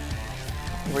 but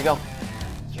here we go.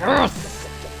 Yes!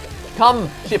 Come,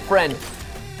 ship friend.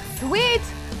 Sweet!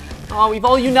 Oh, we've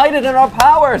all united in our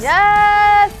powers!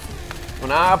 Yes!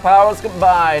 When our powers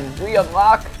combine, we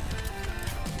unlock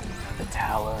the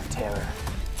Tower of Terror.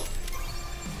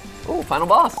 Oh, final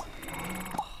boss.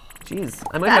 Jeez,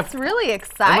 I might That's have really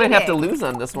exciting. I might have to lose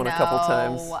on this one a couple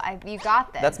times. You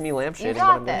got this. That's me lampshading, You but got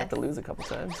I'm gonna have this. to lose a couple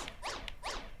times.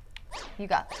 You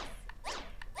got this.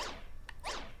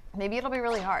 Maybe it'll be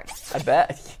really hard. I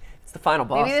bet. It's the final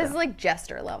boss. Maybe this is now. like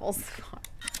Jester levels.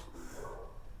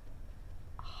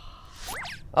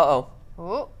 Uh-oh.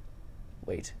 Ooh.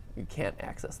 Wait, you can't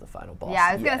access the final boss. Yeah,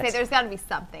 I was gonna say yet. there's got to be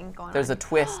something going There's on. a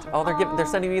twist. Oh, they're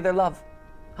sending me their love.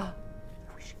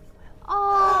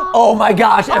 Oh, Oh my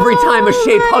gosh, every time a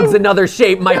shape hugs another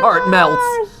shape, my heart melts.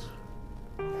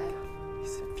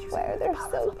 Where they're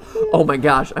so cute. Oh my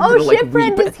gosh, I'm Oh, gonna like ship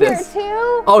friend weep is at here this.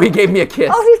 too. Oh, he gave me a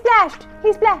kiss. Oh, he splashed.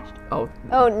 He splashed. Oh.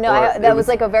 Oh no, Or that it was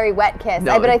like a very wet kiss.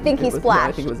 No, but I it- think it he was- splashed. No,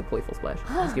 I think it was a playful splash.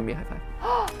 Just give me a high five.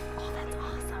 Oh, that's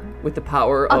awesome. With the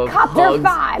power of copter hugs,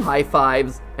 five. high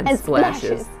fives, and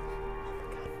splashes.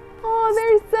 Oh,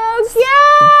 they're so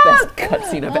cute.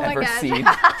 Best cutscene I've Oh my ever gosh. seen.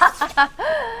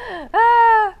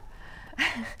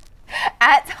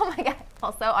 Oh my god.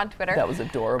 Also on Twitter. That was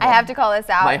adorable. I have to call this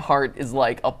out. My heart is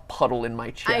like a puddle in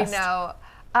my chest. I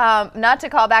know. Not to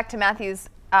call back to Matthew's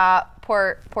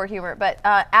poor humor, but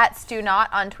at Stu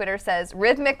Not on Twitter says,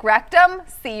 "Rhythmic rectum,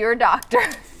 see your doctor."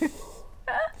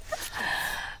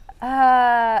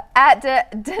 At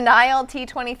Denial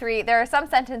T23, there are some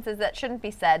sentences that shouldn't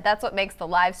be said. That's what makes the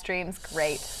live streams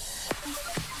great.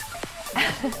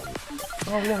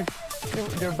 Oh,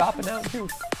 they're bopping out too.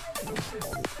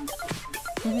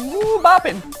 Ooh,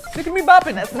 bopping. Look at me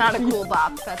bopping. That's not a cool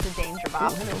bop. That's a danger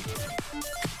bop.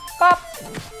 Bop.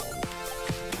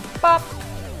 Bop.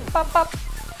 Bop, bop.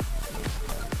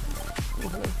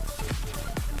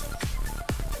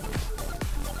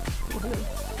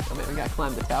 Oh man, we gotta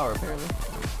climb the tower apparently.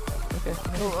 Okay.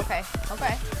 Ooh, okay.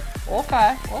 Okay.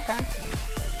 Okay. Okay.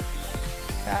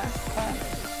 Okay.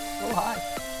 A little high.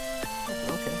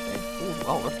 Okay. Ooh,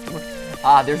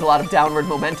 oh, there's a lot of downward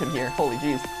momentum here. Holy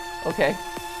jeez. Okay.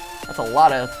 That's a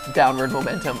lot of downward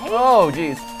momentum. Oh,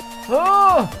 jeez.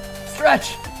 Oh!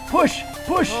 Stretch! Push!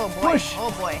 Push! Oh boy. Push!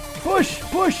 Oh boy. Push!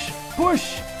 Push!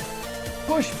 Push!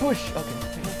 Push! Push!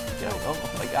 Okay. Get out.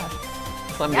 Oh my gosh.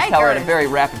 Climbing this tower at a Yikers. very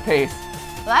rapid pace.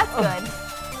 Well, that's good.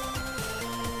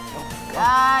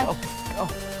 Go, go,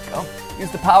 go.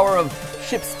 Use the power of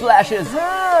ship splashes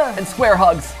and square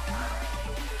hugs.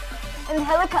 And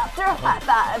helicopter high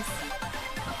fives.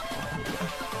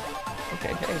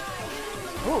 Okay, hey.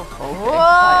 Ooh, okay.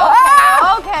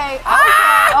 Whoa. Okay. Okay.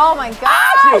 Oh my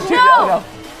gosh. Shoot, No. no.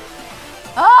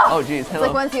 Oh. Oh, geez, It's hello.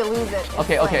 like once you lose it. It's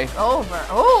Okay, like okay. over.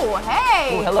 Oh,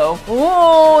 hey. Ooh, hello.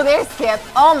 Ooh, there's Skip.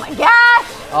 Oh my gosh.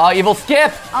 Oh, evil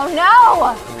Skip! Oh no.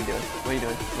 What are we doing? What are you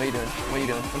doing? What are you doing? What are you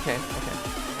doing? Okay, okay.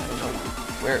 I don't know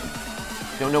where.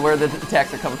 Don't know where the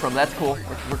attacks are coming from. That's cool.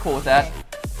 We're cool with that.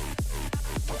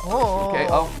 Oh. Okay.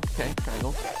 Oh. Okay.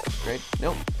 Triangle. Great.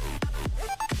 Nope.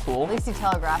 Cool. At least he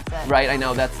telegraphed it. Right. I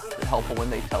know that's helpful when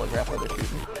they telegraph where they're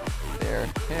shooting. There.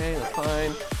 Okay. That's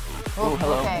fine. Oh,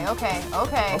 hello. Okay. Okay.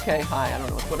 Okay. Okay. Hi. I don't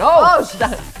know what's going on. Oh. Oh,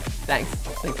 jeez. Thanks.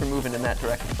 Thanks for moving in that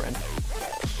direction, friend.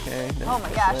 Okay. Oh my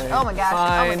gosh. Oh my gosh.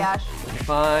 Fine. Oh my gosh.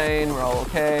 Fine. We're all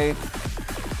okay.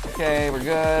 Okay. We're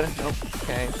good. Nope.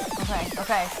 Okay. Okay.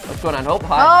 Okay. What's going on? Oh,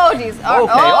 hi. Oh jeez. Oh,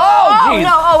 Okay. oh, jeez.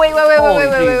 no. Oh wait. Holy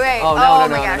Wait. jeez. Oh, no, oh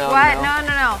no, my no, gosh. no, What? no.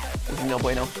 No. This is no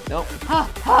bueno. Nope. It's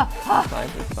fine.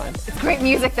 It's fine. It's great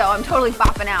music though. I'm totally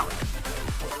bopping out.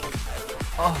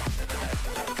 Oh.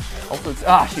 Also,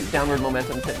 it's, shoot, downward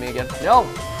momentum's hit me again. No,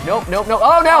 nope.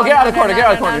 Oh, no, get out of the corner, get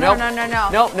out of the corner. No.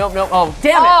 Nope. Oh,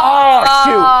 damn it. Oh,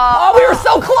 shoot. Oh, we were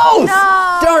so close.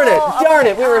 No. Darn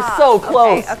it. We were so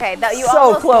close. Okay. You so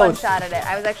almost close. one-shotted it.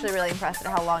 I was actually really impressed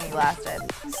at how long you lasted.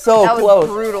 So That was close.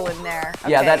 brutal in there.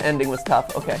 Okay. Yeah, that ending was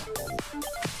tough. Okay.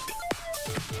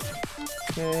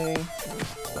 Okay.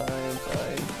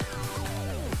 Fine.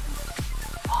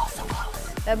 Oh, so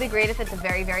close. That'd be great if at the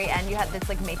very, very end you had this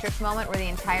like Matrix moment where the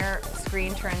entire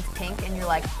screen turns pink and you're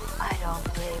like, I don't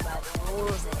play by the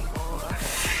rules anymore.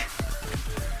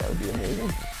 That would be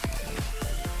amazing.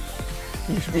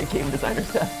 You should be a game designer,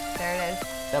 Steph. There it is.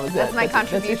 That was That's it. my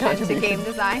contribution to game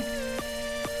design.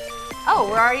 Oh,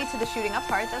 we're already to the shooting up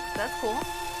part. That's cool.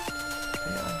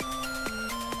 Yeah.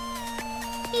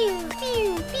 Pew,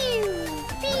 pew, pew,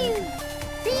 pew,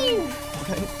 pew.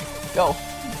 Okay. Go.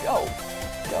 Go.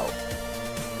 Go.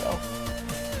 Go.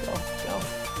 Go. Go.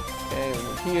 Okay, we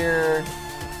move here.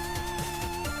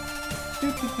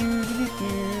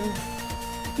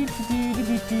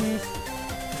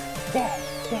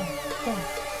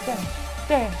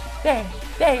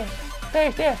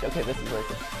 Okay, this is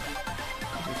working.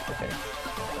 Okay.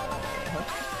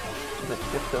 It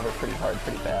skips over pretty hard,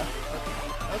 pretty fast.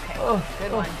 Okay.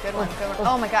 Good one. Good one. Good one.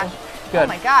 Oh my gosh. Good. Oh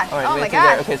my gosh. All right, oh my right gosh.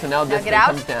 there. Okay, so now this get thing out.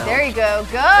 comes down. There you go.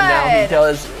 Good. And now he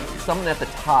does something at the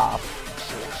top.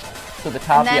 So the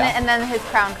top, and then his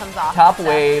crown comes off. Top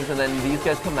waves, and then these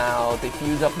guys come out. They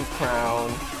fuse up his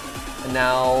crown, and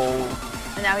now.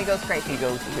 And now he goes crazy. He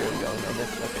goes. Here we go. Now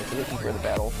this. Okay, so this is where the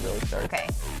battle really starts. Okay.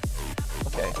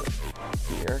 Okay.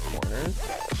 Here, corners.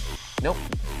 Nope.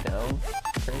 Down.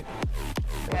 Great.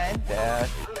 Good. Dash.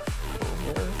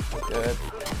 Over. Good.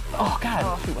 Oh God.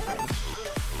 Oh. Shoot, what's that?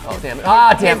 Oh damn it!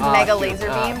 Ah damn! His mega laser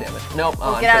beam. Damn it! Nope.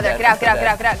 Get out of there! Get out! Get out! Get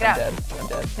out! Get out! Get out! I'm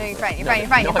dead. No, you're fine. You're No, fine. You're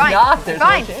fine. no, You're fine. I'm not. There's You're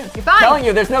fine. no chance. You're fine. I'm telling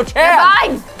you, there's no chance.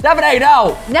 You're fine. Stephanie,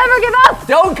 no! Never give up.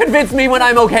 Don't convince me when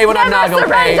I'm okay when I'm not Never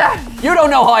okay. surrender. You don't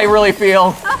know how I really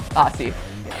feel. See.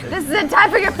 This isn't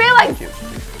time for your feelings. Shoot.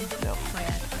 No.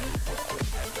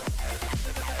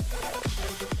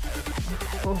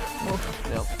 Oh my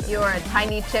God. No. You're a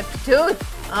tiny chipped tooth.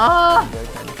 Oh. Very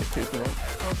tiny tooth, no.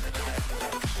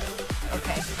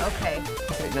 Okay. Okay.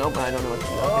 Okay, nope, I don't know what to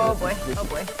do. Oh boy. Oh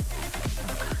boy.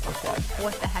 Oh God.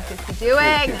 What the heck is he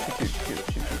doing? Shoot.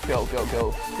 Go.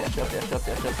 Dash up.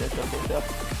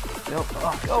 Nope.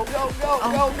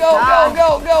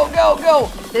 Oh, go.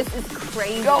 This is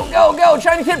crazy. Go.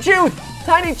 Tiny chipped tooth.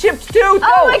 Tiny chipped tooth. Go.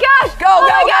 Oh my gosh. Go.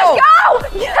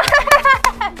 Yes.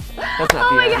 That's not Oh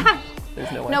the my end. gosh.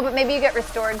 There's no way. No, but maybe you get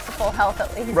restored to full health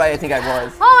at least. Right, I think I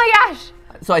was. Oh my gosh.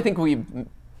 So I think we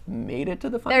made it to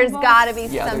the final There's boss? gotta be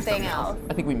Yeah, there's something else.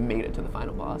 I think we made it to the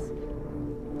final boss.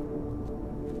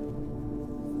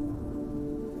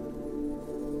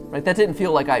 Right, that didn't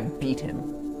feel like I beat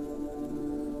him.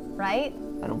 Right?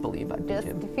 I don't believe I beat Just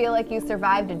him. to feel like you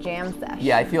survived a jam session.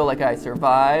 Yeah, I feel like I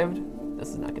survived. This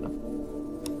is not gonna...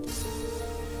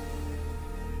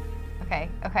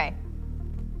 Okay.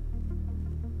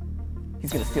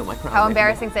 He's gonna steal my crown. How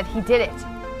embarrassing said he did it. Is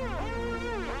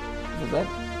that?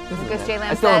 This is Because it. Jay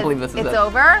Lamb I still don't says believe this is it's it.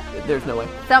 over. There's no way.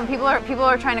 Some people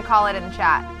are trying to call it in the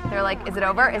chat. They're like, is it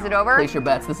over? Is it over? Place your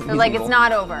bets. This is They're like, evil. it's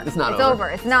not over. It's not It's over. over.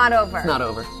 It's not over. It's not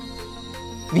over.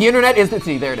 The internet is...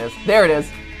 See, there it is. There it is.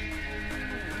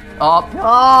 Oh,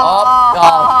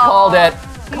 called it.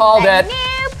 Called it.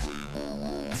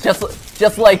 Nope. It's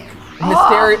just like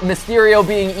Mysterio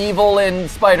being evil in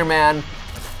Spider-Man.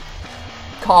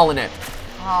 Calling it.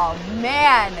 Oh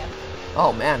man.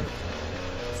 Oh man.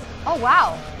 Oh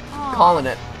wow. Oh, Calling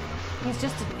it.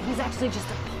 He's actually just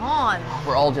a pawn.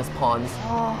 We're all just pawns.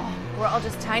 Oh, we're all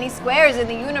just tiny squares in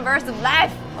the universe of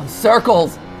life. Of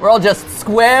circles. We're all just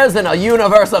squares in a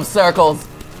universe of circles.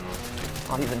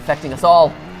 Oh, he's infecting us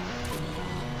all.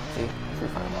 See, true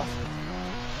final boss.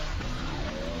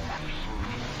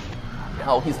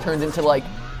 Now he's turned into like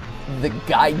the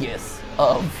Gygus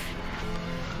of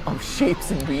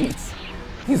shapes and beats.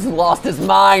 He's lost his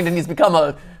mind and he's become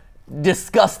a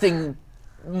disgusting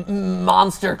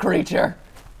monster creature.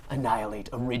 Annihilate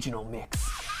original mix.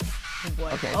 Oh boy.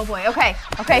 Okay. Oh boy. Okay.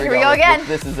 Here we go again.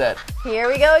 This is it. Here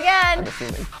we go again. I'm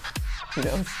assuming. Who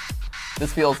knows?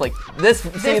 This feels like this. See,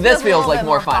 feels this a feels little like bit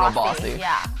more final bossy. bossy.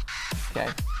 Yeah. Okay.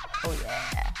 Oh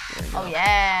yeah. There we go. Oh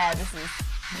yeah. This is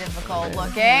difficult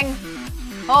looking.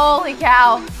 Holy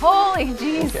cow. Holy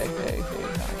jeez. Okay. Hey.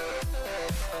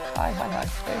 Hi.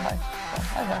 Hey, hi.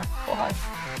 Hi. Oh, hi.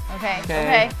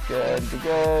 Okay.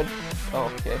 Good.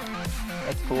 Oh, okay.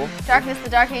 That's cool. Darkness, the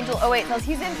Dark Angel. Oh wait, tells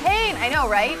he's in pain. I know,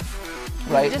 right?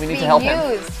 Right. Just We need to being help used.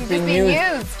 him. He's just being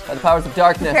used. by the powers of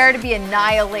darkness. Prepare to be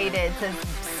annihilated. Says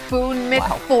Spoon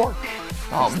McFork.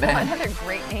 Oh man. Another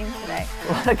great name today.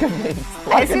 A lot of good names.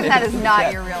 I assume that is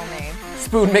not your real name.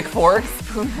 Spoon McFork.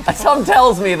 Some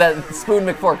tells me that Spoon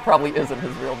McFork probably isn't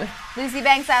his real name. Lucy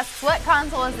Banks asks, what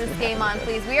console is this game on,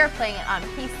 please? We are playing it on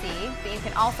PC, but you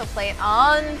can also play it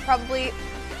on probably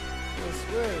The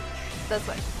Switch. the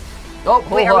Switch. Oh,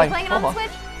 Wait, hold are on. we playing it on the Hold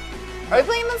Switch? Are we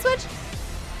playing it on the Switch?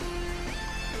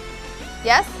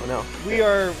 Yes? Oh no.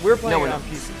 We're playing we're it not. on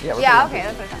PC. Yeah, we're Yeah, playing okay,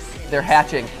 on that's what I thought. PC. They're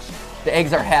hatching. The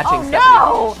eggs are hatching, Oh, Stephanie.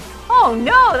 no! Oh,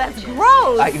 no, that's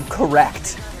gross.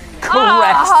 Correct.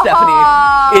 Correct, Oh,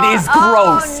 Stephanie. It is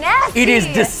gross. nasty. It is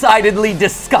decidedly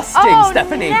disgusting,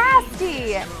 Stephanie.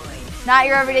 Nasty. Not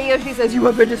your everyday Yoshi says, you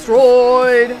have been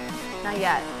destroyed. Not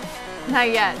yet.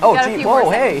 Not yet. Oh, Got a gee, few whoa,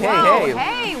 more hey, seconds. hey, Whoa,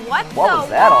 hey. Hey, what What was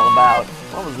that all about?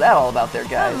 What was that all about there,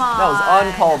 guys? Come That was on.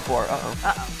 uncalled for. Uh-oh.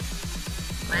 Uh-oh.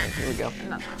 Here we go.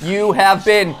 You have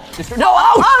been destroyed. No,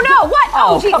 oh! Oh, no, what?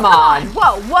 Oh, geez, come on.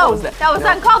 Whoa, whoa. was that? That was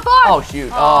No. uncalled for. Oh,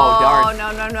 shoot. Oh, darn.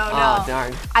 No, no, no, no. Oh,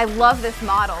 darn. I love this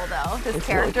model, though. This It's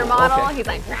character really cool. model. Okay. He's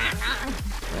like, rah,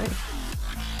 Right.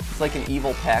 It's like an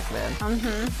evil Pac-Man.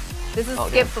 This is Oh,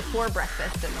 Skip damn. before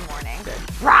breakfast in the morning. Okay.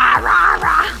 Rah, rah,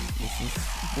 rah.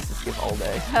 This is Skip all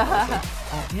day. Okay.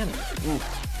 Oh, damn it.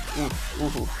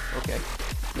 Ooh. Okay.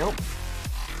 Nope.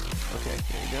 Okay,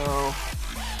 here we go.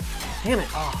 Damn it.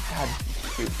 Oh, God.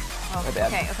 Shoot. Oh, My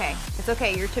bad. okay. It's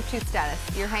okay. You're chip tooth status.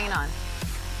 You're hanging on.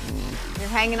 You're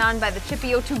hanging on by the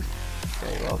chippy-o tooth.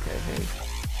 Okay, well, okay, hey.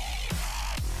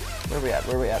 Where we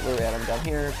at? I'm down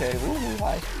here. Okay, woo,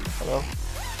 hi. Hello.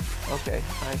 Okay,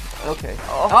 hi. Okay.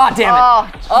 Oh, damn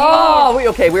it. Oh, We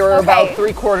were Okay. about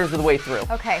 3/4 of the way through.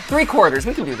 Okay. 3/4,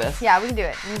 we can do this. Yeah, we can do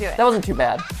it. We can do it. That wasn't too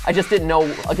bad. I just didn't know,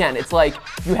 again, it's like,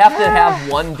 you have to have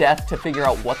one death to figure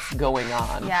out what's going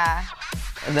on. Yeah.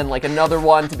 And then like another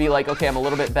one to be like, okay, I'm a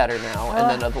little bit better now. And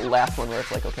then the last one where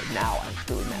it's like, okay, now I've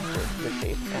truly mastered the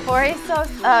shape. And Jorge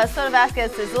Soda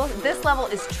Vasquez says, this level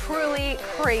is truly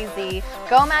crazy.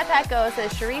 Go Matt That Go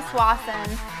says Sharice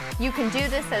Wasson. You can do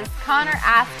this, says Connor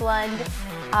Asplund.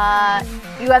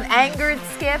 You have angered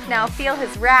Skip. Now feel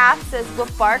his wrath, says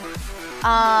Whoop Bark.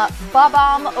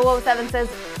 Bobom007 says,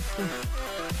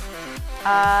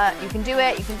 you can do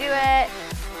it, you can do it.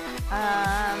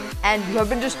 And you have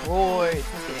been destroyed.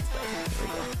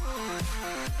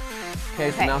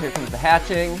 okay, so now here comes the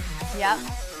hatching. Yep.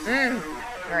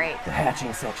 Great. The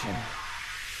hatching section.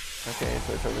 Okay,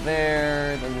 so it's over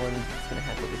there, then one's gonna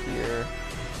hatch over here.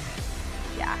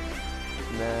 Yeah.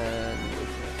 And then this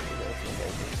one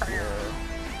goes here.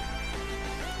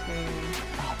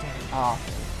 Oh, damn it. Oh,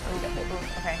 I got hit.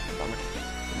 Okay. Bummer.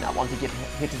 Did not want to get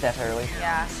hit to death early.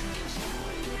 Yeah.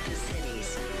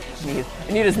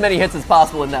 I need as many hits as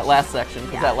possible in that last section,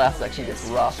 because Yeah. that last section gets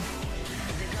rough.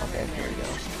 Okay, here we go.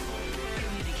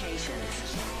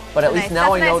 But at least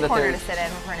now I know that corner there's... to sit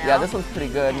in for now. Yeah, this one's pretty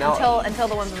good. Now, Until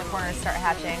the ones in the corners start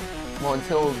hatching. well,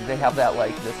 until they have that,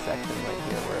 like, this section right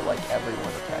here where, like, everyone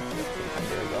attacks at the same time.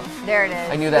 There we go. There it is.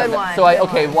 I knew that. Good one. So I good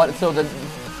okay. one. What?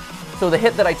 So the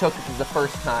hit that I took the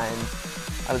first time,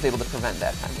 I was able to prevent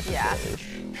that time. Which Yeah. is good.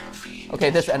 Okay,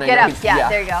 this and Get I know up. Yeah,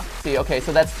 there you go. See, okay,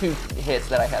 so that's 2 hits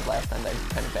that I had last time that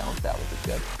kind of balanced out, which is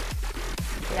good.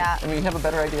 Okay. Yeah. I mean, you have a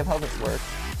better idea of how this works.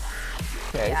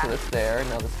 Okay, Yeah. so that's there.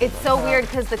 Now this. It's goes so on top. weird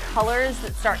because the colors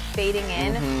that start fading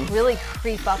in really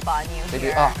creep up on you They do.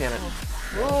 here. Oh, damn it.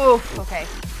 Oof. Okay.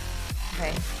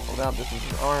 Okay. Hold up. This is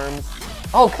his arms.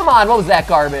 Oh, come on! What was that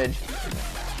garbage?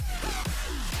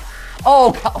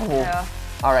 Oh, Yeah.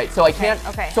 All right, so I can't.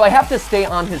 okay. So I have to stay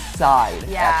on his side.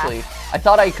 Yeah. Actually, I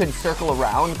thought I could circle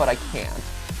around, but I can't.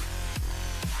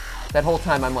 That whole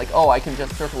time I'm like, oh, I can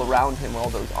just circle around him while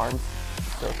those arms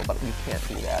circle, but you can't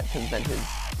do that because then his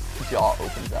jaw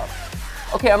opens up.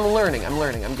 Okay, I'm learning. I'm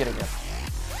getting it.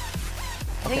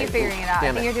 I think you're figuring it out. I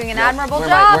Damn think it. you're doing an Nope. admirable Where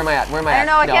job. Am I at? Where am I at? I don't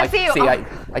know. I No, can't see you. See, Oh.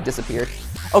 I disappeared.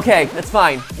 Okay, that's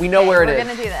fine. We know where it is. We're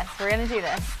gonna do this. We're gonna do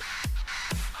this.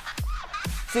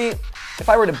 See, if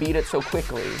I were to beat it so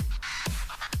quickly,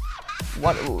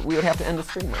 we would have to end the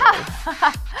stream already.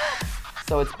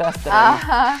 So it's best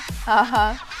that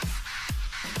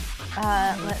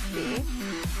Let's see.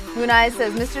 Moon Eyes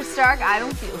says, Mr. Stark, I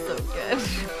don't feel so good.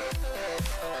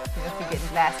 You must be getting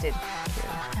blasted.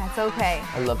 That's okay.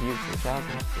 I love you 2000.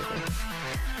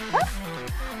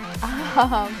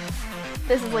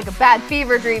 This is like a bad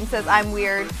fever dream, says I'm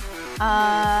weird.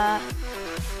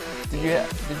 Did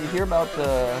you hear about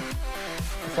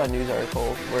I saw a news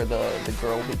article where the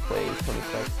girl who plays Tony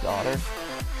Stark's daughter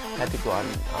had to go on,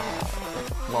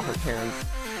 while her parents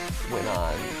went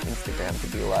on Instagram to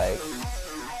be like,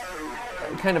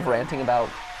 kind of ranting about,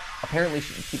 apparently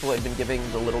people had been giving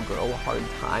the little girl a hard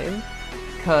time,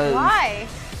 because Why?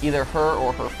 either her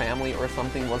or her family or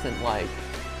something wasn't like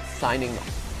signing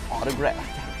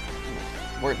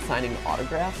weren't signing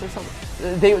autographs or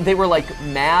something. They were like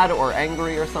mad or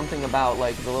angry or something about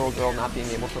like the little girl not being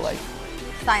able to like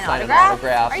Sign an autographs?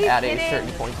 autograph Are you at kidding? a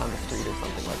certain point on the street or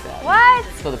something like that. What?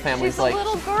 So the family's She's like, a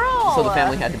little girl. so the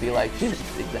family had to be like, she's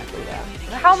exactly that.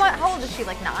 How old is she?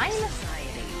 Like 9? 7,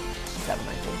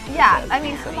 I think. Yeah, It says I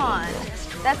mean, 7 come on. years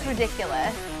old. That's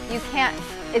ridiculous. You can't,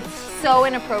 it's so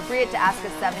inappropriate to ask a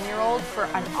 7-year-old for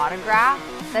an autograph.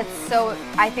 That's so,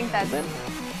 I think that's,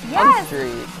 yes.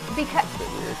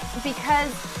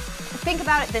 Because think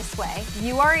about it this way.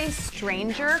 You are a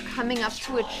stranger coming up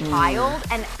to a child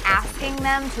and asking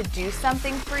them to do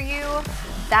something for you.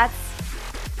 That's,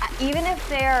 even if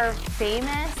they're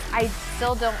famous, I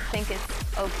still don't think it's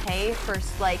okay for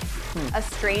like a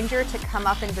stranger to come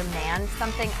up and demand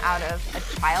something out of a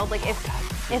child. Like if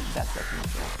okay.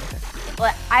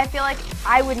 I feel like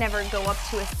I would never go up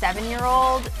to a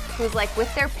 7-year-old who's like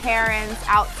with their parents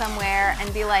out somewhere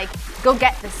and be like, go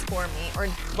get this for me, or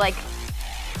like,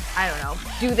 I don't know,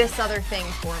 do this other thing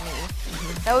for me.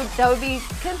 That would be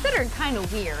considered kind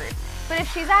of weird. But if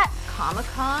she's at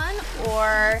Comic-Con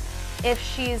or if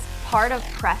she's part of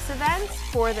press events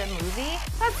for the movie,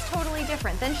 that's totally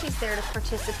different. Then she's there to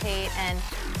participate and,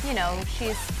 you know,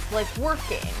 she's like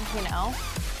working, you know?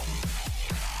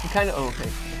 I'm kind of, okay,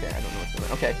 I don't know what's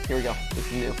going on. Okay, here we go, this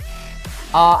is new.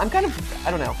 I'm kind of,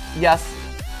 I don't know, yes,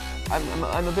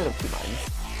 I'm a bit of two minds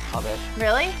of it.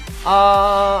 Really?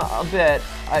 A bit.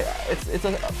 It's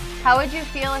a... How would you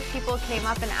feel if people came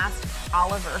up and asked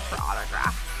Oliver for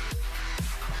autographs?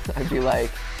 I'd be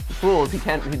like, fools, he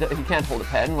can't hold a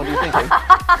pen. What are you thinking?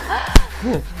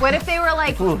 What if they were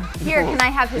like, here, can I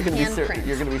have his handprint?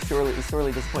 You're going to be sorely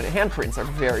disappointed. Handprints are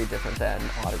very different than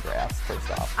autographs, first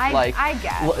off. I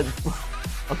guess.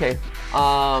 Okay,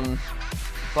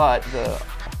 but the...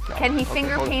 Can he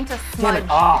finger paint a smudge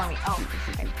for me? Oh,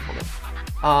 okay. Hold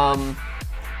on.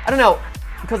 I don't know,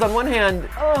 because on one hand,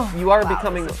 you are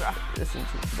becoming... Listen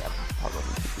to that part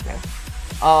wasn't too bad.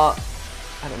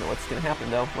 I don't know what's going to happen,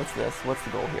 though. What's this? What's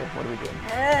the goal here? What are we doing?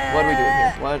 What are we doing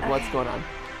here? What's going on?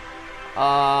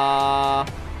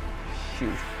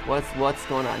 Shoot. What's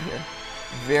going on here?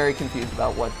 Very confused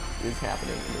about what is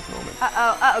happening in this moment.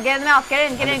 Uh-oh, get in the mouth.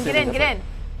 Get in.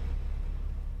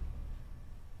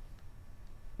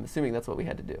 I'm assuming that's what we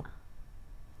had to do.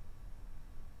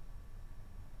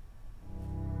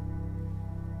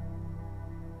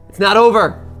 It's not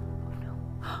over!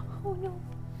 Oh no.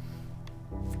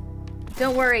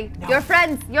 Don't worry. No. Your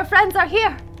friends are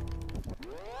here.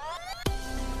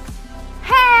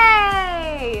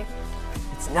 Hey!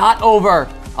 It's not over.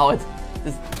 Oh, it's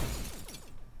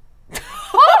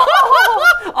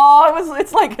oh,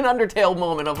 it's like an Undertale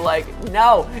moment of like,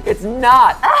 no, it's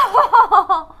not.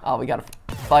 Oh, we gotta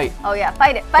fight. Oh yeah,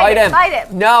 fight it.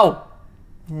 No,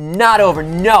 not over.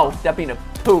 No, stop being a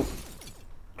poop.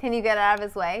 Can you get out of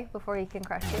his way before he can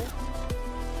crush you?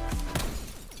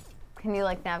 Can you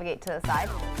like navigate to the side?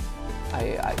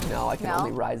 No, I can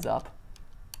only rise up.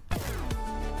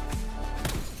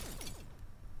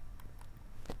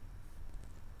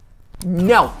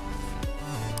 No.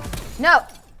 No.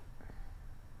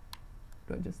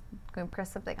 Do I just... Can we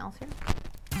press something else here?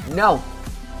 No.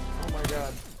 Oh my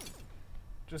god.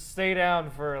 Just stay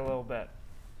down for a little bit.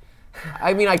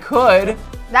 I mean, I could.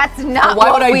 That's not why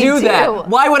what would I we do that?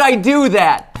 Why would I do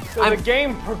that? So the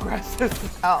game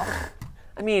progresses. Oh.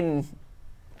 I mean...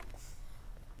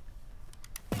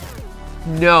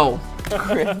 No.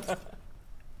 Chris.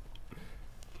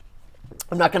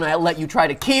 I'm not gonna let you try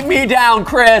to keep me down,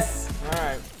 Chris.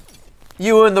 Alright.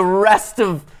 You and the rest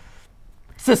of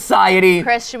society.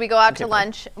 Chris, should we go out to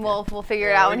lunch? We'll figure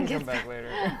it out when he gets back later.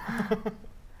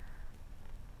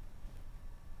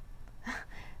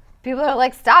 People are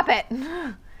like, stop it.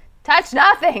 Touch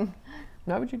nothing.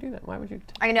 Why would you do that? Why would you?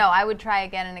 I know, I would try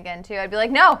again and again too. I'd be like,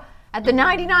 no, at the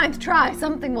 99th try,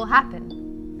 something will happen.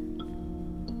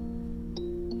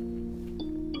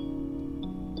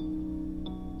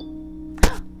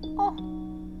 Oh,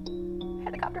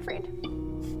 helicopter friend.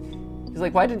 He's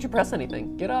like, why didn't you press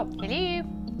anything? Get up. Hello.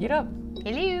 Get up.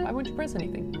 Hello. Why wouldn't you press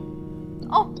anything?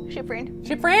 Oh, ship friend.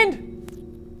 Ship friend.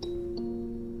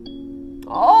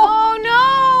 Oh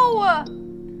no!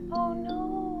 Oh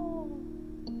no!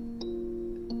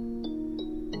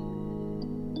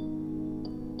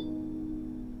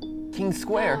 King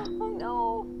Square. Oh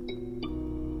no!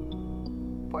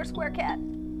 Poor Square Cat.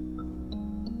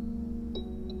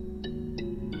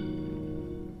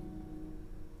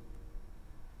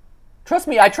 Trust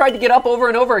me, I tried to get up over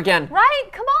and over again. Right?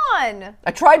 Come on!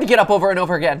 I tried to get up over and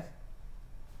over again.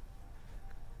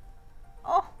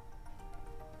 Oh.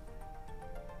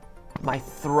 My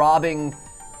throbbing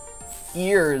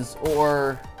ears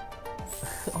or...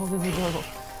 Oh, this is adorable.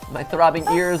 My throbbing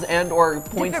ears and or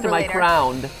points to my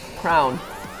crown. It's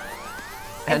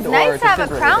nice to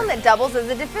have a crown that doubles as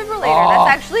a defibrillator. Oh. That's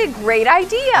actually a great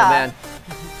idea. Oh, man.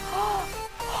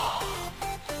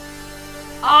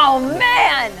 Oh,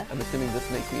 man! I'm assuming this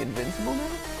makes me invincible now?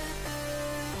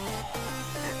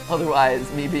 Otherwise,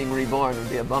 me being reborn would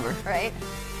be a bummer. Right?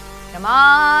 Come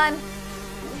on.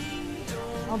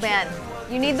 Oh man,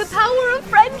 you need the power of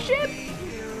friendship.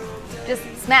 Just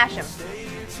smash him.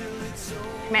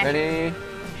 Smash him. Ready?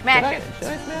 Smash him. Should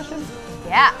I smash him?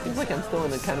 Yeah. Seems like I'm still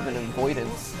in a kind of an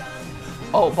avoidance.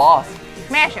 Oh, boss.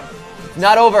 Smash him.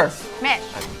 Not over. Smash.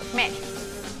 Smash.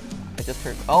 I just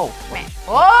heard. Oh. Smash.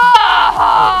 Whoa!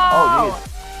 Oh, geez.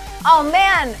 Oh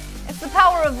man, it's the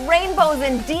power of rainbows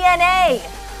and DNA.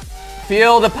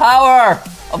 Feel the power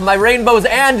of my rainbows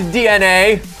and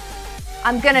DNA.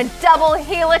 I'm gonna double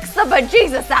helix the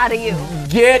bejesus out of you.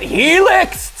 Get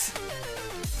helixed!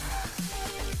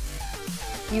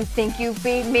 You think you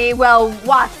beat me? Well,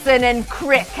 Watson and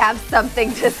Crick have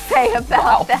something to say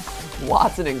about that.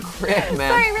 Watson and Crick,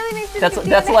 man. Sorry, it really makes you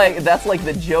that's like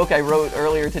the joke I wrote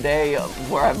earlier today,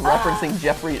 where I'm referencing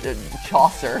Geoffrey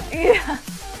Chaucer. Yeah.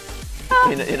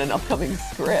 in an upcoming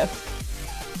script.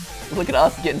 Look at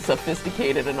us getting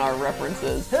sophisticated in our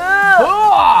references.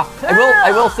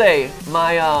 I will say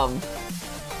my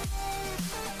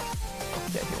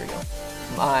okay, here we go.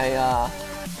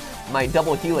 My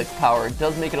double helix power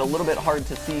does make it a little bit hard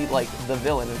to see like the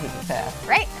villain in his attack.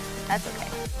 Right? That's okay.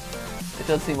 It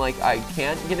does seem like I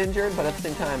can't get injured, but at the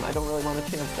same time, I don't really want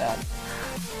to chance that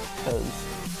because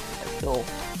I still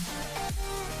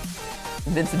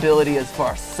invincibility is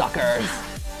for suckers.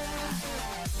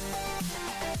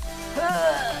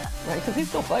 Right, because he's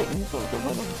still fighting. He's still letting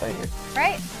him fight here.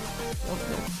 Right? Oh,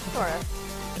 no. Sort of.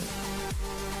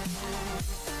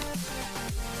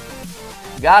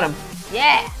 Got him.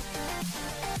 Yeah.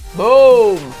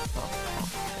 Boom. Oh.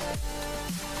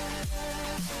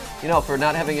 You know, for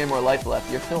not having any more life left,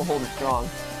 you're still holding strong.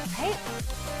 Right?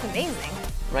 It's amazing.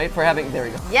 Right? For having, there we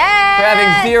go. Yeah.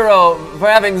 For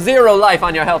having zero life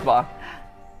on your health bar.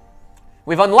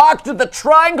 We've unlocked the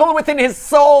triangle within his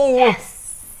soul. Yes.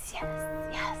 Yes.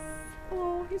 Yes.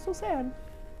 Oh, he's so sad.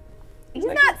 He's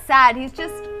not sad. He's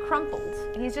just crumpled.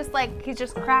 He's just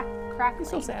cracked. He's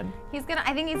so sad.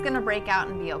 I think he's gonna break out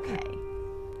and be okay.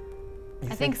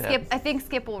 I think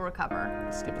Skip will recover.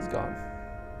 Skip is gone.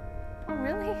 Oh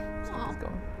really? Skip is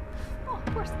gone. Oh,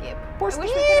 poor Skip. Poor I wish we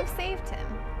Skip. could have saved him.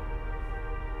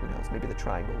 Who knows? Maybe the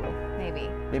triangle will. Maybe.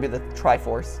 Maybe the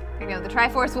Triforce. You know, the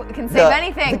Triforce can save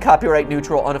anything. The copyright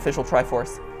neutral, unofficial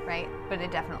Triforce. Right, but it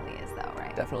definitely is though,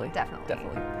 right? Definitely.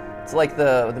 Definitely. It's like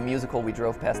the musical we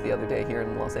drove past the other day here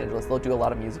in Los Angeles. They'll do a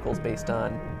lot of musicals based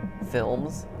on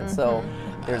films. And so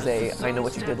there's a I Know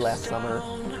What You Did Last Summer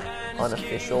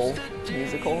unofficial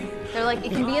musical. They're like,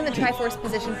 it can be in the Triforce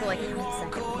position for like a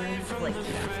second. Like,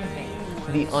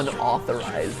 the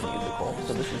unauthorized musical.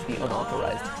 So this is the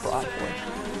unauthorized Triforce.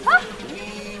 Huh?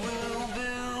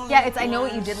 Yeah, it's I Know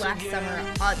What You Did Last Summer,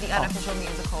 the unofficial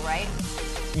musical, right?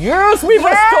 Yes, we've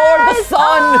restored the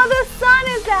sun! Oh, the sun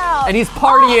is out! And he's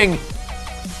partying!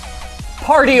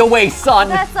 Party away, son!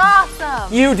 That's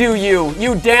awesome! You do you.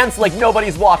 You dance like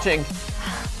nobody's watching.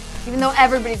 Even though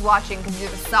everybody's watching because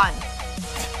you're the sun.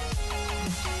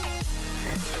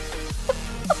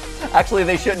 Actually,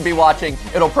 they shouldn't be watching.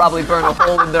 It'll probably burn a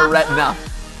hole in their retina.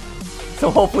 So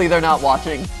hopefully they're not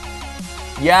watching.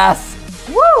 Yes!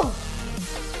 Woo!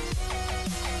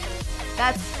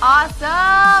 That's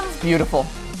awesome! It's beautiful.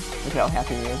 Look how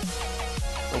happy he is.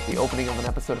 It's like the opening of an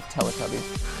episode of Teletubbies.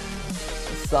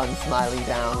 The sun smiling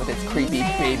down with its creepy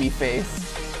baby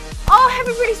face. Oh,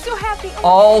 everybody's so happy. Oh.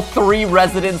 All 3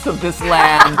 residents of this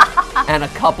land and a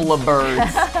couple of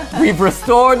birds. We've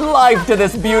restored life to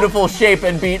this beautiful shape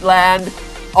and beat land.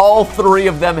 All 3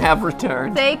 of them have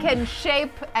returned. They can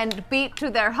shape and beat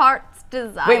to their heart's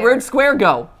desire. Wait, where'd Square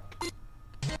go?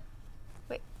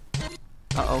 Wait.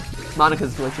 Uh-oh.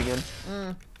 Monica's glitching in.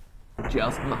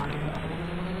 Just Monica.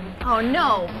 Oh,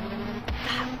 no. God,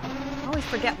 I always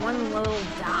forget one little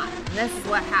dot. And this is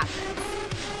what happens.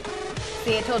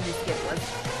 See, I told you Skip was.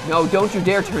 No, don't you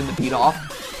dare turn the beat off.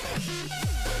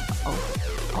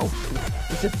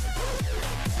 It's just...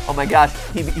 Oh my gosh,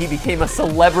 he became a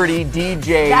celebrity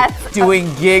DJ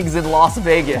doing gigs in Las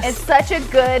Vegas. It's such a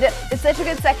good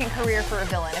second career for a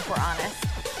villain, if we're honest.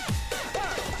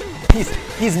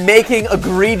 He's making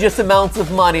egregious amounts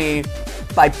of money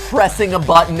by pressing a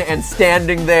button and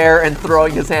standing there and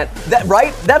throwing his hand.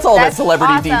 Right? That's all that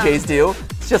celebrity awesome. DJs do.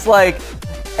 It's just like,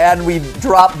 and we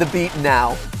drop the beat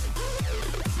now.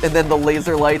 And then the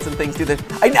laser lights and things do that.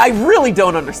 I really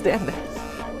don't understand that.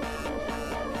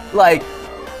 Like,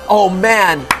 oh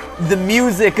man, the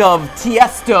music of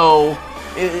Tiesto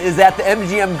is at the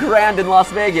MGM Grand in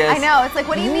Las Vegas. I know, it's like,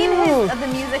 what do you mean of the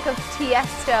music of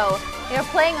Tiesto? They're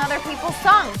playing other people's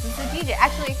songs. It's a DJ.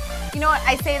 Actually, You know what,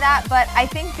 I say that, but I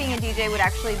think being a DJ would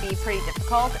actually be pretty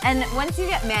difficult. And once you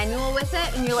get manual with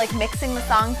it and you're like mixing the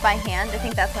songs by hand, I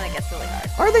think that's when it gets really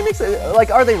hard. Are they mixing,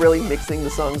 like, are they really mixing the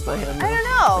songs by hand? I don't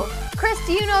know. Chris,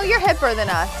 do you know? You're hipper than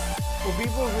us. Well,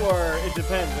 people who are, it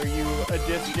depends. Are you a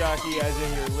disc jockey as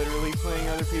in you're literally playing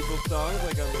other people's songs,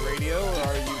 like on the radio, or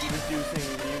are you producing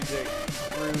music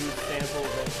through samples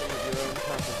and some of your own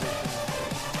compositions?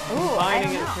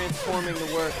 Combining and transforming the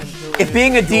work until if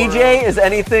being a DJ is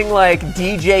anything like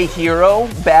DJ Hero,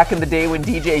 back in the day when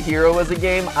DJ Hero was a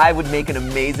game, I would make an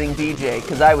amazing DJ,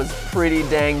 because I was pretty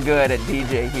dang good at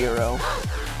DJ Hero.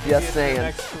 Just saying.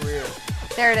 Next career.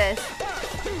 There it is.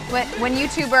 When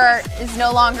YouTuber is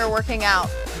no longer working out.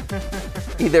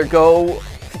 Either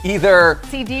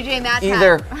see DJ Matt.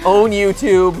 Either own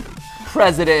YouTube,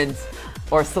 president,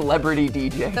 or celebrity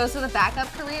DJ. Those are the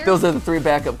backup careers? Those are the 3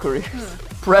 backup careers.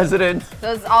 President.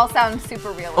 Those all sound super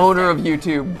realistic. Owner of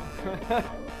YouTube.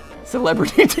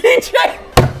 Celebrity DJ.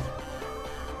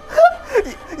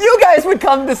 You guys would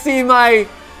come to see my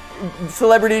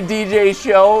celebrity DJ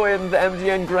show in the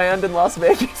MGM Grand in Las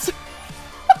Vegas.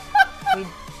 We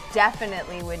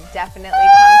definitely would come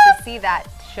to see that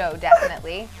show,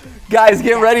 definitely. Guys,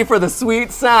 get ready for the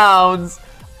sweet sounds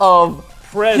of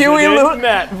President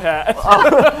Matt Pat.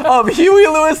 of Huey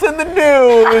Lewis in the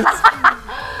News.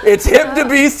 It's hip to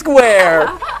be square.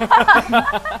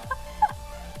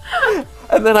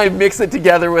 And then I mix it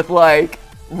together with like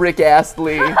Rick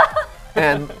Astley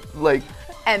and like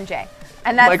MJ.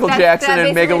 And Michael Jackson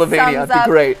and Megalovania. It'd be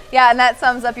great. Yeah, and that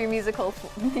sums up your musical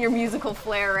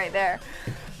flair right there.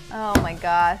 Oh my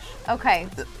gosh. Okay.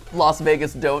 Las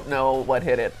Vegas don't know what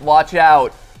hit it. Watch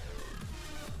out.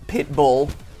 Pitbull,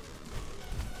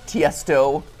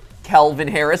 Tiesto, Calvin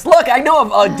Harris. Look, I know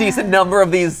a decent number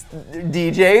of these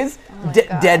DJs.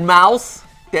 Dead Mouse.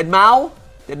 Nailing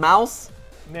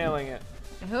it.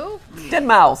 Who? Dead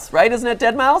Mouse, right? Isn't it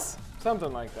Dead Mouse?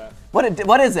 Something like that.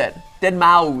 What is it? Dead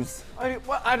Mouse. I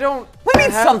don't. What do you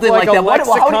mean something like that? A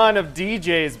lexicon of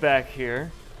DJs back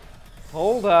here.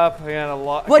 Hold up, I got a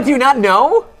lot. What, do you not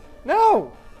know?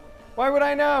 No. Why would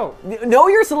I know? Know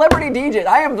your celebrity DJ.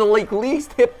 I am the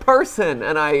least hip person,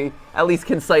 and I at least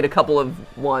can cite a couple of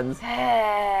ones.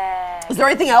 Is there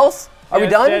anything else? Are we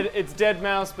done? It's Dead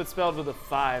Mouse, but spelled with a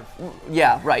 5.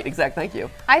 Yeah, right. Exactly. Thank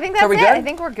you. I think that's it. Good? I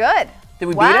think we're good. Did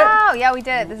we beat it? Wow. Yeah, we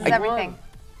did it. This is everything.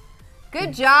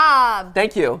 Good job.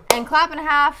 Thank you. And clap and a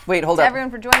half. Wait, hold to up.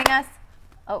 everyone for joining us.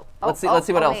 Let's see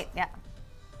what else. Wait, yeah.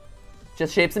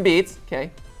 Just shapes and beats.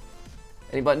 Okay.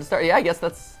 Any button to start? Yeah, I guess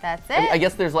that's it. I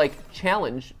guess there's like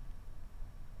challenge.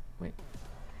 Wait.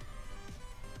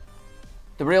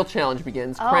 The real challenge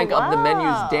begins. Crank up the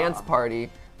menu's dance party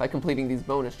by completing these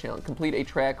bonus challenges. Complete a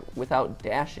track without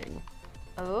dashing.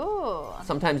 Ooh.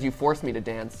 Sometimes you force me to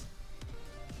dance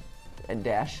and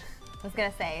dash. I was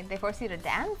gonna say, they force you to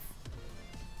dance?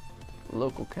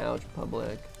 Local couch,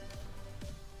 public.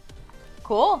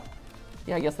 Cool.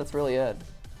 Yeah, I guess that's really it.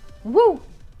 Woo!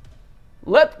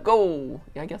 Let's go!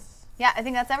 Yeah, I guess. Yeah, I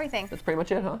think that's everything. That's pretty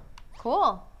much it, huh?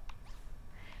 Cool.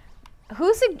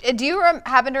 Do you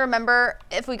happen to remember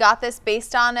if we got this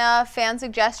based on a fan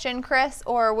suggestion, Chris,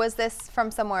 or was this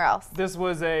from somewhere else? This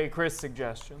was a Chris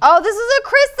suggestion. Oh, this is a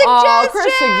Chris suggestion! Oh,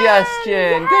 Chris suggestion.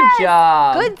 Yes. Good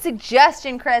job. Good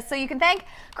suggestion, Chris. So you can thank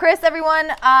Chris,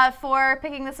 everyone, for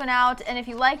picking this one out. And if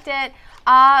you liked it,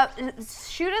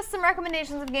 shoot us some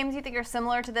recommendations of games you think are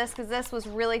similar to this, because this was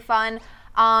really fun.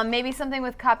 Maybe something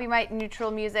with copyright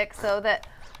neutral music so that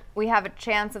we have a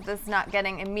chance of this not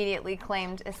getting immediately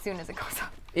claimed as soon as it goes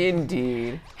up.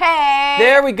 Indeed. Hey!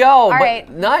 There we go. All right.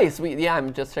 Nice.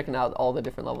 I'm just checking out all the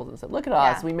different levels and stuff. Look at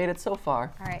us. We made it so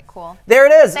far. All right, cool. There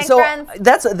it is. Thanks, so friends.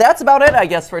 that's about it, I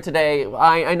guess, for today.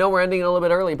 I know we're ending it a little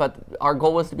bit early, but our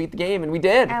goal was to beat the game, and we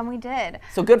did. And we did.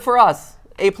 So good for us.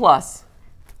 A+.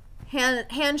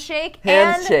 Handshake.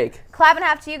 Handshake. And clap and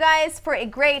half to you guys for a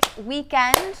great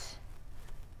weekend.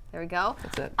 There we go.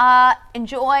 That's it.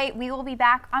 Enjoy. We will be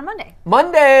back on Monday.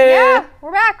 Monday! Yeah,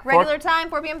 we're back. Regular time,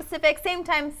 4 p.m. Pacific. Same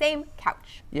time, same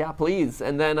couch. Yeah, please.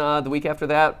 And then the week after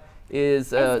that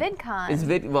is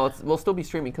VidCon. We'll still be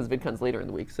streaming because VidCon's later in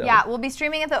the week. So yeah, we'll be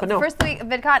streaming at the first week of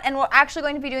VidCon, and we're actually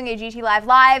going to be doing a GTLive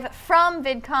live from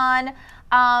VidCon,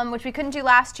 which we couldn't do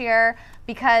last year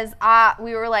because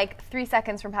we were like 3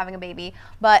 seconds from having a baby.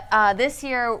 But this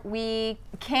year we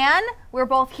can. We're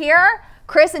both here.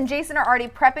 Chris and Jason are already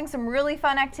prepping some really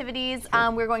fun activities.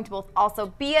 We're going to both also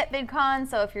be at VidCon,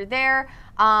 so if you're there,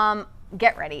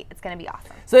 get ready. It's going to be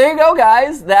awesome. So there you go,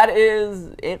 guys. That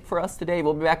is it for us today.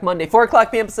 We'll be back Monday, 4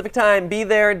 o'clock p.m. Pacific time. Be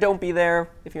there. Don't be there.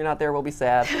 If you're not there, we'll be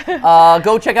sad.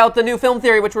 Go check out the new Film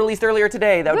Theory, which released earlier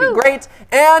today. That would be great.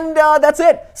 And that's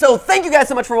it. So thank you guys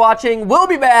so much for watching. We'll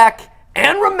be back.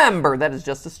 And remember, that is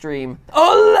just a stream. A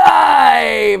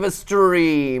live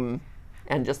stream.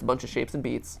 And just a bunch of shapes and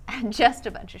beats. And just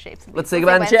a bunch of shapes and beats. Let's say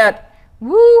goodbye in the chat.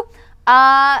 Woo.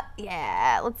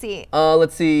 Yeah, let's see.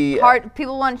 Let's see.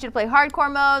 People want you to play hardcore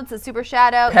modes, the Super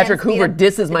Shadow. Patrick Hoover,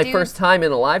 this is my first time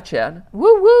in a live chat.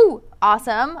 Woo woo.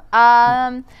 Awesome.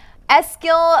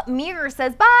 Eskil Mirror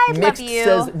says bye. Mixed Love you.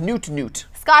 says newt.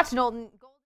 Scott Knowlton.